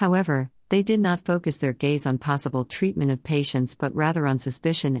 However, they did not focus their gaze on possible treatment of patients but rather on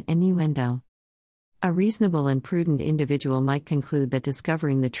suspicion and innuendo. A reasonable and prudent individual might conclude that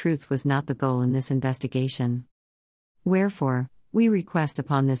discovering the truth was not the goal in this investigation. Wherefore, we request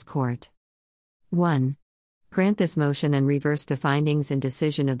upon this court: 1. Grant this motion and reverse the findings and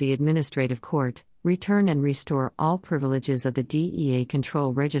decision of the Administrative Court, return and restore all privileges of the DEA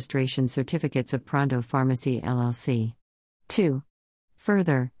Control Registration Certificates of Pronto Pharmacy LLC. 2.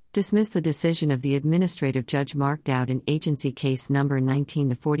 Further, dismiss the decision of the Administrative Judge Mark Dowd in Agency Case Number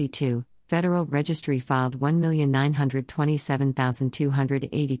 19-42, Federal Registry filed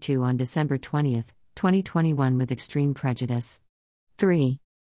 1,927,282 on December 20, 2021 with extreme prejudice. 3.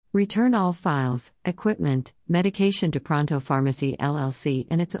 Return all files, equipment, medication to Pronto Pharmacy LLC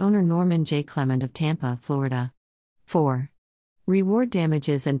and its owner Norman J. Clement of Tampa, Florida. 4. Reward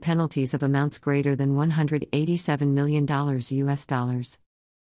damages and penalties of amounts greater than $187 million US.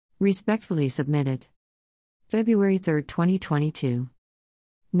 Respectfully submitted. February 3, 2022.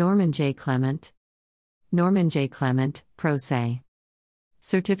 Norman J. Clement. Norman J. Clement, pro se.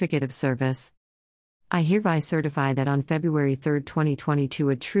 Certificate of Service. I hereby certify that on February 3,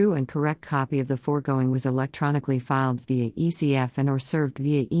 2022, a true and correct copy of the foregoing was electronically filed via ECF and/or served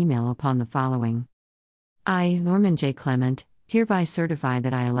via email upon the following. I, Norman J. Clement, hereby certify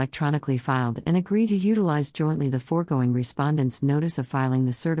that I electronically filed and agree to utilize jointly the foregoing respondent's notice of filing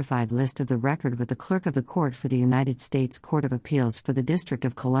the certified list of the record with the Clerk of the Court for the United States Court of Appeals for the District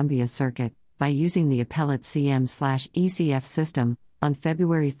of Columbia Circuit, by using the appellate CM/ECF system, on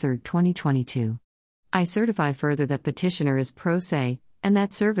February 3, 2022. I certify further that petitioner is pro se, and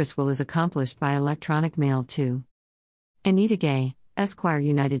that service will is accomplished by electronic mail to Anita Gay, Esquire,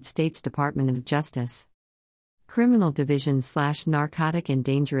 United States Department of Justice. Criminal Division/Narcotic and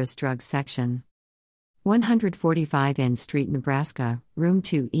Dangerous Drugs Section. 145 N Street, Nebraska, Room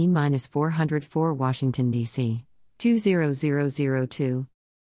 2E-404, Washington, D.C. 20002.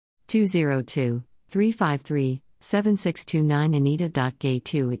 202-353-7629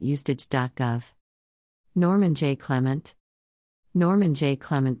 anita.gay2@ustage.gov. Norman J. Clement. Norman J.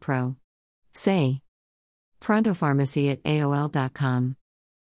 Clement Pro. Say. Pronto Pharmacy at AOL.com.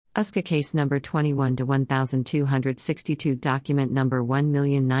 USCA case number 21-1262, document number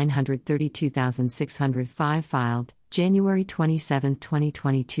 1932605, filed January 27,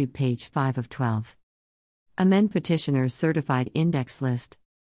 2022, page 5 of 12. Amend petitioner's certified index list.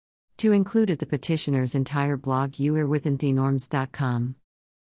 To include at the petitioner's entire blog, you are within thenorms.com.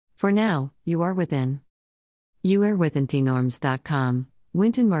 For now, you are within. You are within thenorms.com.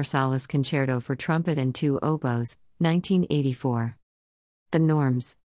 Wynton Marsalis Concerto for Trumpet and Two Oboes, 1984. The Norms.